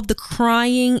what? All of the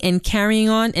crying and carrying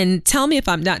on, and tell me if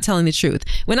I'm not telling the truth.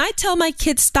 When I tell my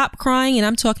kids stop crying, and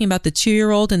I'm talking about the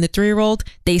 2-year-old and the 3-year-old,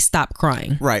 they stop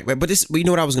crying. Right. But you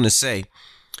know what I was going to say?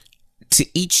 To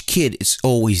each kid, it's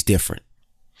always different.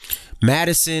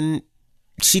 Madison,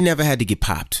 she never had to get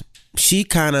popped.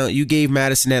 You gave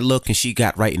Madison that look and she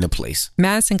got right into place.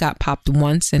 Madison got popped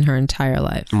once in her entire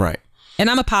life. Right. And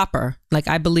I'm a popper. Like,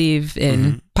 I believe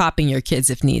in popping your kids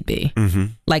if need be.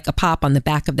 Like a pop on the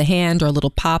back of the hand or a little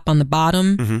pop on the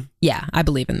bottom. Yeah, I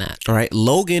believe in that. All right.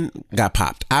 Logan got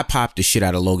popped. I popped the shit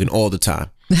out of Logan all the time.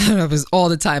 It was all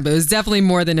the time, but it was definitely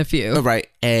more than a few. Right.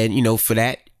 And, for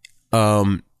that,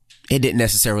 it didn't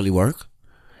necessarily work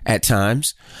at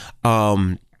times.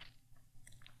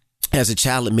 As a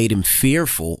child, it made him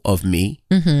fearful of me.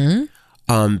 The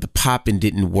popping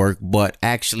didn't work, but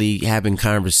actually having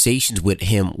conversations with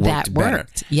him worked better.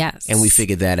 Yes. And we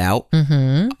figured that out.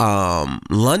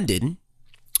 London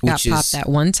got popped that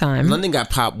one time. London got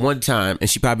popped one time, and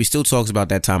she probably still talks about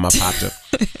that time I popped her.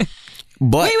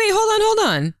 But wait, hold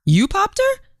on. You popped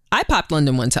her? I popped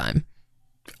London one time.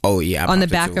 Oh yeah, on the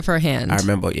back of her hand. I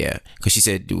remember, yeah, because she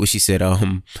said,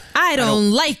 I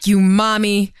don't like you,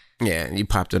 mommy. Yeah, you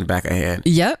popped her in the back of her hand.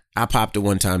 Yep. I popped her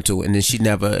one time too, and then she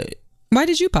never. Why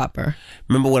did you pop her?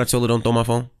 Remember when I told her don't throw my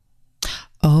phone?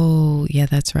 Oh, yeah,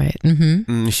 that's right.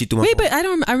 She threw my phone. But I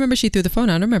remember she threw the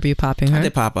phone. I don't remember you popping her. I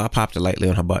did pop her. I popped her lightly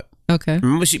on her butt. Okay.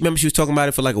 Remember she was talking about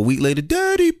it for like a week later.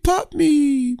 Daddy, pop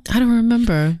me. I don't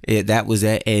remember. Yeah, that was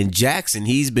that. And Jackson,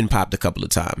 he's been popped a couple of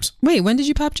times. Wait, when did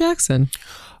you pop Jackson?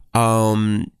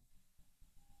 That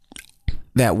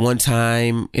one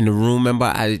time in the room,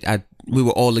 remember, we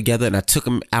were all together and I took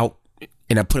him out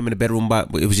and I put him in the bedroom, but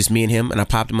it was just me and him, and I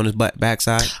popped him on his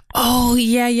backside. Oh,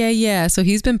 yeah. So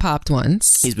he's been popped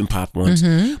once.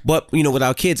 But, with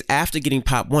our kids, after getting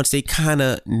popped once, they kind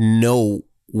of know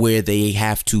where they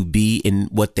have to be and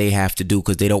what they have to do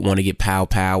because they don't want to get pow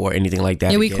or anything like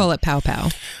that. Yeah, we call it pow.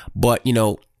 But,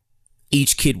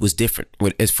 each kid was different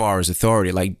as far as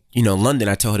authority. Like, London,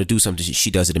 I tell her to do something,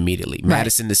 she does it immediately. Right.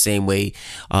 Madison the same way.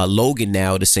 Logan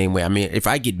now the same way. I mean, if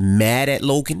I get mad at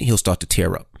Logan, he'll start to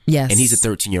tear up. Yes. And he's a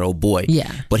 13-year-old boy.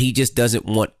 Yeah. But he just doesn't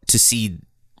want to see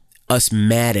us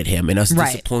mad at him and us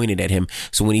disappointed at him.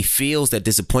 So when he feels that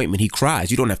disappointment, he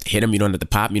cries. You don't have to hit him. You don't have to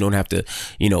pop him. You don't have to,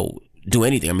 do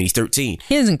anything. I mean, he's 13.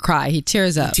 He doesn't cry. He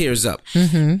tears up.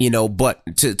 But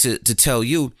to tell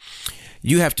you,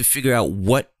 you have to figure out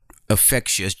what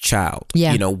affects your child.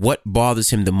 Yeah. What bothers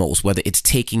him the most, whether it's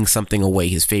taking something away,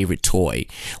 his favorite toy,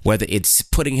 whether it's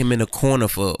putting him in a corner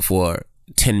for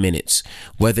 10 minutes,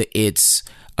 whether it's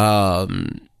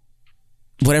whatever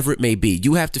it may be.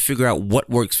 You have to figure out what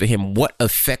works for him, what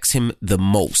affects him the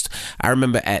most. I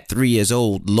remember at 3 years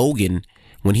old, Logan,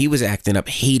 when he was acting up,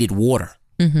 hated water.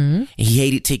 He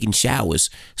hated taking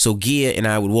showers. So Gia and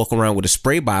I would walk around with a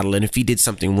spray bottle, and if he did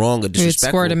something wrong or disrespectful,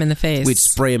 we'd squirt him in the face. We'd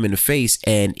spray him in the face,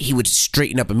 and he would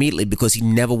straighten up immediately because he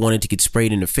never wanted to get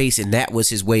sprayed in the face. And that was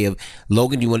his way of,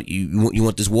 Logan, you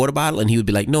want this water bottle? And he would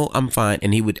be like, no, I'm fine.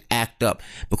 And he would act up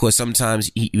because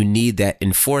sometimes you need that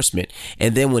enforcement.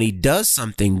 And then when he does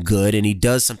something good and he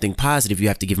does something positive, you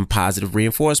have to give him positive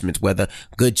reinforcements, whether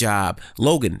good job,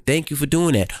 Logan, thank you for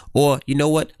doing that. Or, you know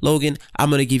what, Logan, I'm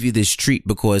going to give you this treat,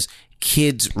 because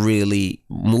kids really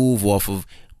move off of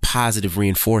positive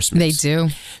reinforcements. They do.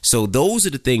 So those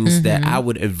are the things that I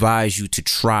would advise you to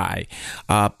try.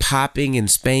 Popping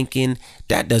and spanking,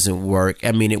 that doesn't work.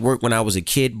 I mean, it worked when I was a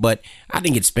kid, but I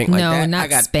didn't get spanked like that.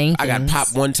 Not spanking. I got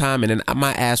popped one time, and then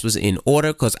my ass was in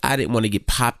order because I didn't want to get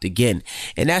popped again.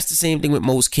 And that's the same thing with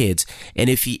most kids.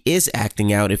 And if he is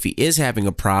acting out, if he is having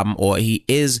a problem, or he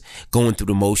is going through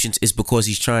the motions, it's because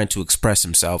he's trying to express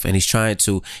himself and he's trying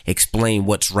to explain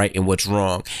what's right and what's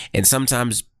wrong. And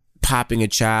sometimes popping a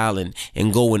child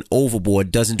and going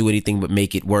overboard doesn't do anything but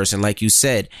make it worse. And like you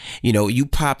said, you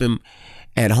pop him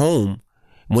at home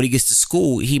when he gets to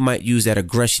school, he might use that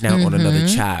aggression out on another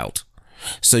child.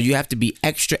 So you have to be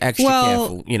extra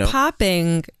careful, you know.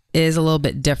 Popping is a little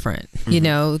bit different. You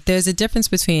know, there's a difference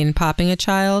between popping a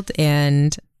child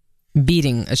and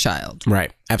beating a child.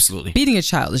 Right. Absolutely. Beating a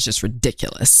child is just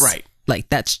ridiculous. Right. Like,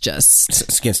 that's just...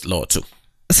 It's against the law, too.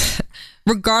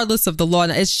 Regardless of the law,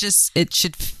 it's just, it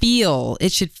should feel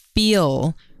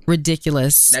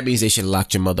ridiculous. That means they should have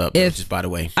locked your mother up, just by the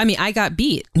way. I mean, I got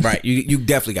beat. Right. You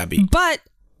definitely got beat. But,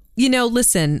 you know,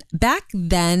 listen, back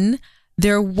then,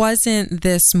 there wasn't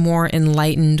this more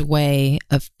enlightened way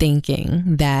of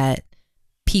thinking that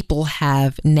people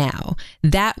have now.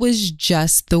 That was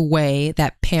just the way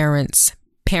that parents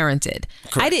parented.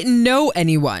 Correct. I didn't know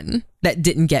anyone that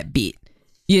didn't get beat.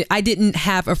 I didn't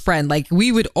have a friend. Like,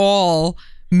 we would all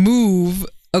move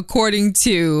according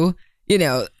to, you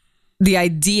know, the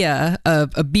idea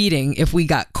of a beating if we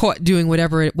got caught doing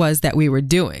whatever it was that we were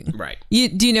doing. Right.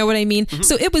 Do you know what I mean?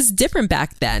 So it was different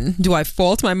back then. Do I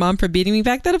fault my mom for beating me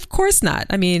back then? Of course not.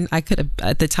 I mean, I could have,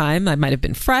 at the time, I might have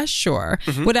been fresh or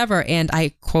whatever. And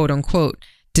I, quote unquote,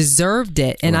 deserved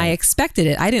it. And I expected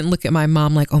it. I didn't look at my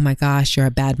mom like, oh my gosh, you're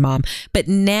a bad mom. But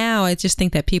now I just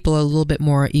think that people are a little bit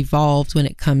more evolved when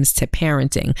it comes to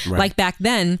parenting. Right. Like back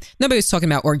then, nobody was talking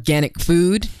about organic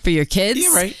food for your kids.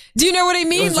 Yeah, right. Do you know what I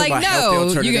mean? Like,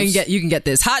 no, you can get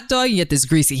this hot dog, you get this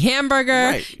greasy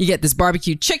hamburger, you get this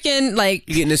barbecue chicken. Like,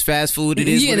 you're getting this fast food. It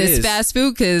is what it is. You're getting this fast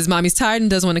food because mommy's tired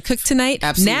and doesn't want to cook tonight.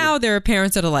 Absolutely. Now there are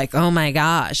parents that are like, oh my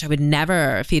gosh, I would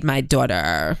never feed my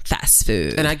daughter fast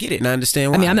food. And I get it and I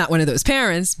understand why. I mean, I'm not one of those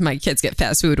parents. My kids get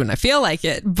fast food when I feel like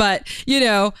it. But, you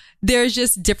know, there's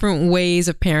just different ways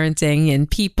of parenting, and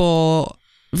people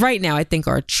right now, I think,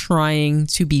 are trying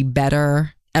to be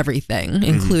better everything,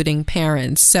 including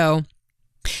parents. So,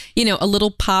 you know, a little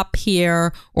pop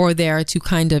here or there to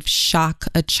kind of shock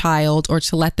a child or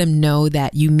to let them know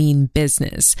that you mean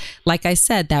business. Like I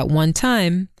said, that one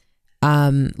time,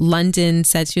 London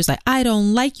said, she was like, I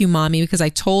don't like you, mommy, because I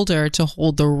told her to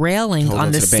hold the railing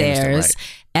on the stairs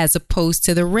as opposed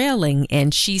to the railing.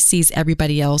 And she sees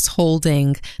everybody else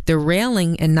holding the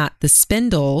railing and not the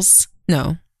spindles.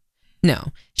 No.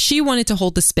 She wanted to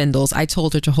hold the spindles. I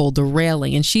told her to hold the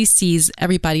railing, and she sees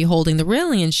everybody holding the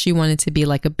railing and she wanted to be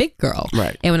like a big girl.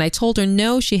 Right. And when I told her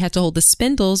no, she had to hold the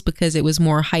spindles because it was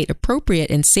more height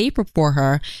appropriate and safer for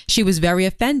her, she was very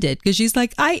offended because she's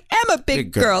like, I am a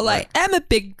big girl. Right. I am a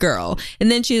big girl.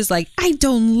 And then she was like, I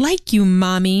don't like you,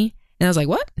 mommy. And I was like,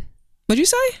 what? What'd you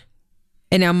say?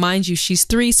 And now, mind you, she's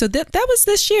 3. So that was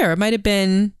this year. It might have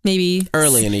been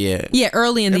early in the year. Yeah,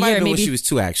 early in the year. Maybe she was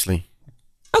 2, actually.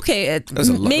 Okay,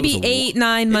 maybe 8,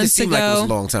 9 months ago. It seemed like it was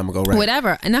a long time ago, right?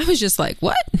 Whatever. And I was just like,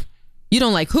 what? You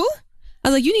don't like who? I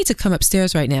was like, you need to come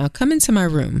upstairs right now. Come into my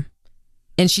room.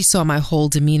 And she saw my whole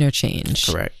demeanor change.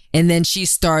 Correct. And then she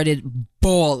started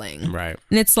bawling. Right.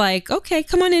 And it's like, okay,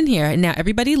 come on in here. And now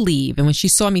everybody leave. And when she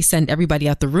saw me send everybody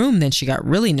out the room, then she got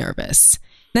really nervous.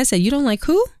 And I said, you don't like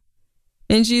who?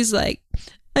 And she's like,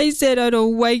 I said, I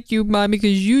don't like you, mommy,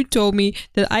 because you told me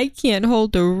that I can't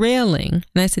hold the railing.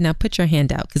 And I said, now put your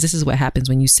hand out, because this is what happens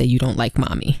when you say you don't like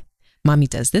mommy. Mommy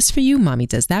does this for you. Mommy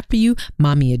does that for you.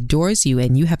 Mommy adores you.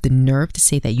 And you have the nerve to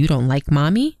say that you don't like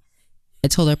mommy? I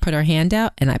told her to put her hand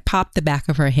out, and I popped the back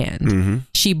of her hand.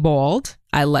 She bawled.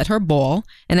 I let her bawl.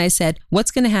 And I said,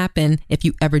 what's going to happen if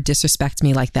you ever disrespect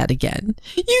me like that again?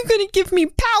 You're going to give me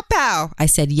pow pow. I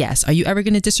said, yes. Are you ever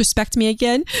going to disrespect me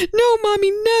again? No,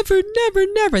 mommy, never, never,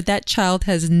 never. That child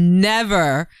has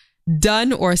never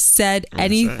done or said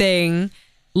anything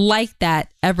like that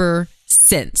ever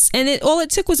since. And all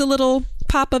it took was a little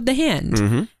pop of the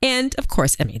hand. And of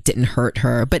course, I mean, it didn't hurt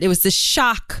her, but it was the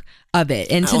shock of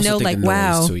it. And to know, like,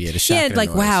 wow,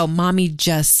 wow, mommy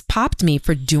just popped me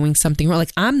for doing something wrong.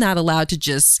 Like, I'm not allowed to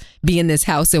just be in this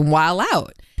house and while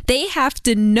out. They have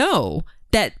to know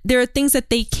that there are things that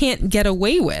they can't get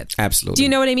away with. Absolutely. Do you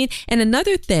know what I mean? And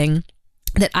another thing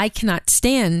that I cannot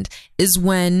stand is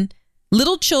when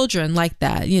little children like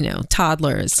that, you know,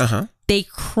 toddlers, they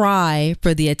cry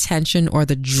for the attention or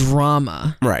the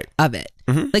drama of it.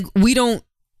 Like, we don't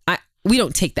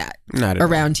take that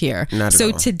around here.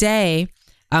 So today,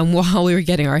 while we were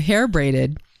getting our hair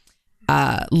braided,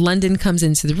 London comes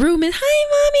into the room and, hi,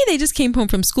 mommy. They just came home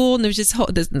from school, and there's just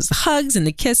there's hugs and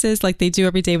the kisses like they do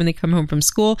every day when they come home from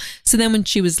school. So then when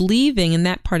she was leaving in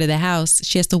that part of the house,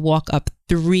 she has to walk up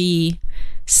 3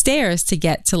 stairs to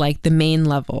get to like the main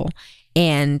level.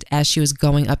 And as she was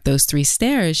going up those 3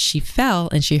 stairs, she fell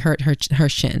and she hurt her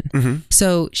shin.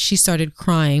 So she started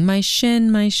crying, my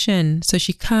shin, my shin. So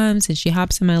she comes and she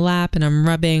hops in my lap, and I'm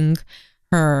rubbing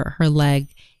her leg.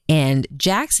 And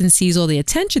Jackson sees all the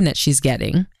attention that she's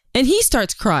getting, and he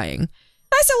starts crying.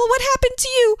 I said, well, what happened to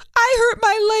you? I hurt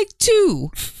my leg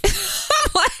too.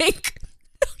 I'm like,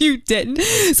 you didn't.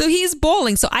 So he's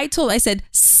bawling. So I said,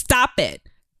 stop it.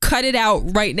 Cut it out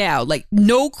right now. Like,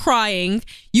 no crying.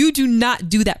 You do not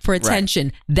do that for attention.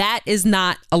 Right. That is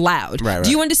not allowed. Right.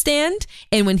 Do you understand?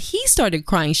 And when he started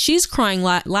crying, she's crying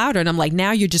louder. And I'm like,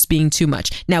 now you're just being too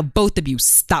much. Now, both of you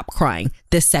stop crying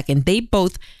this second. They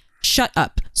both shut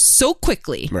up so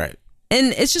quickly. Right.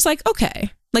 And it's just like,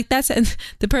 okay. Like, that's, and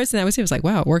the person that was here was like,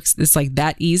 wow, it works. It's like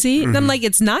that easy. And I'm like,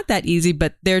 it's not that easy,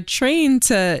 but they're trained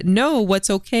to know what's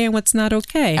okay and what's not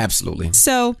okay. Absolutely.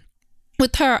 So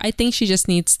with her, I think she just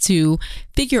needs to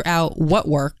figure out what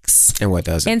works and what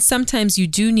doesn't. And sometimes you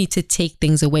do need to take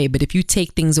things away. But if you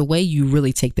take things away, you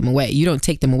really take them away. You don't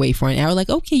take them away for an hour. Like,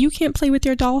 okay, you can't play with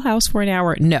your dollhouse for an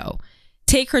hour. No.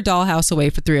 Take her dollhouse away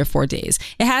for 3 or 4 days.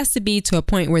 It has to be to a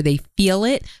point where they feel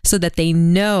it so that they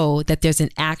know that there's an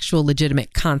actual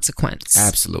legitimate consequence.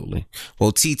 Absolutely.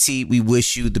 Well, TT, we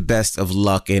wish you the best of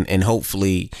luck and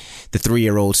hopefully the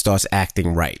 3-year-old starts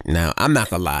acting right. Now, I'm not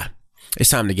gonna lie. It's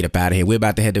time to get up out of here. We're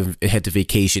about to head to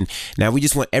vacation. Now, we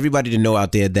just want everybody to know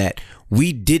out there that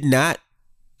we did not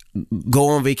go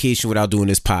on vacation without doing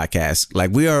this podcast.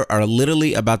 Like, we are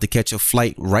literally about to catch a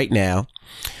flight right now.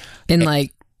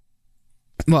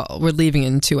 Well, we're leaving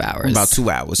in 2 hours. About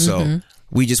 2 hours. So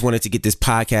we just wanted to get this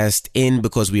podcast in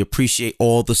because we appreciate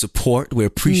all the support. We're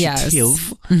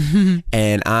appreciative. Yes.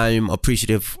 And I'm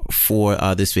appreciative for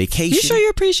this vacation. You sure you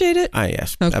appreciate it?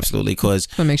 Yes, okay. Absolutely. Because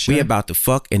we're about to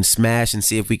fuck and smash and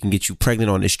see if we can get you pregnant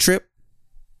on this trip.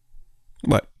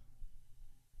 What?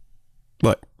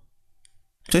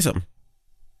 Say something.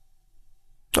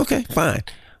 Okay, fine.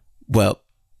 Well,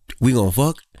 we gonna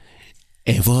fuck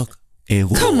and fuck.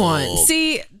 Come on.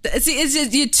 See, it's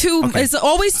just, you're too. Okay. It's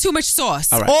always too much sauce.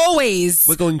 Right. Always.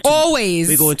 We're going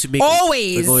to make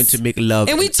love.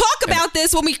 And we talk about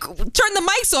this when we turn the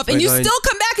mics off, and you still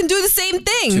come back and do the same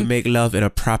thing. To make love in a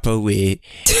proper way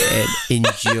and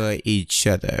enjoy each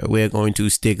other. We're going to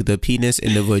stick the penis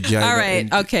in the vagina. All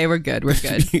right. Okay, we're good. We're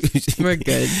good. We're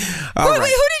good. Who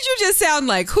did you just sound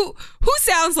like? Who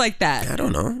sounds like that? I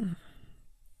don't know.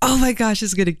 Oh my gosh,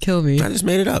 it's gonna kill me. I just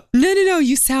made it up. No.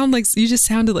 You just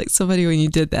sounded like somebody when you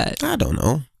did that. I don't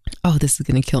know. Oh, this is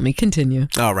going to kill me. Continue.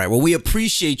 All right. Well, we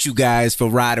appreciate you guys for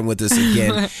riding with us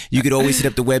again. You could always hit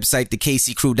up the website,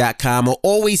 thekcrew.com, or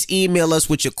always email us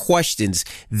with your questions,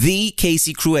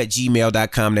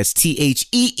 thekcrew@gmail.com. That's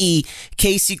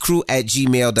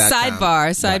THEEKCrew@gmail.com.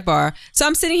 Sidebar. Right. So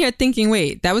I'm sitting here thinking,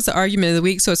 wait, that was the argument of the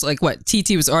week. So it's like what?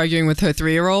 TT was arguing with her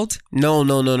 3-year-old? No.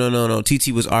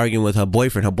 TT was arguing with her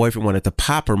boyfriend. Her boyfriend wanted to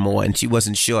pop her more, and she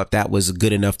wasn't sure if that was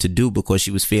good enough to do because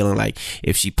she was feeling like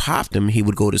if she popped him, he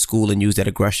would go to school and use that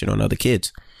aggression on other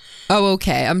kids. Oh,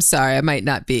 okay. I'm sorry. I might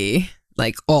not be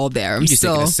like all there. I'm just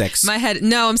thinking of sex. My head.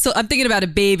 No, I'm thinking about a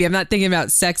baby. I'm not thinking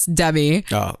about sex, dummy.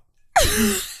 Oh.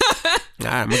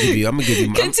 I'm gonna give you.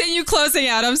 Continue closing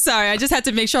out. I'm sorry. I just had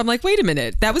to make sure. I'm like, wait a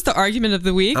minute. That was the argument of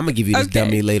the week. I'm gonna give you this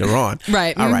dummy later on.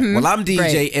 Right. All right. Well, I'm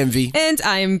DJ Envy, and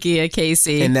I am Gia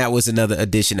Casey, and that was another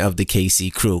edition of the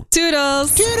KC Crew.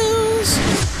 Toodles.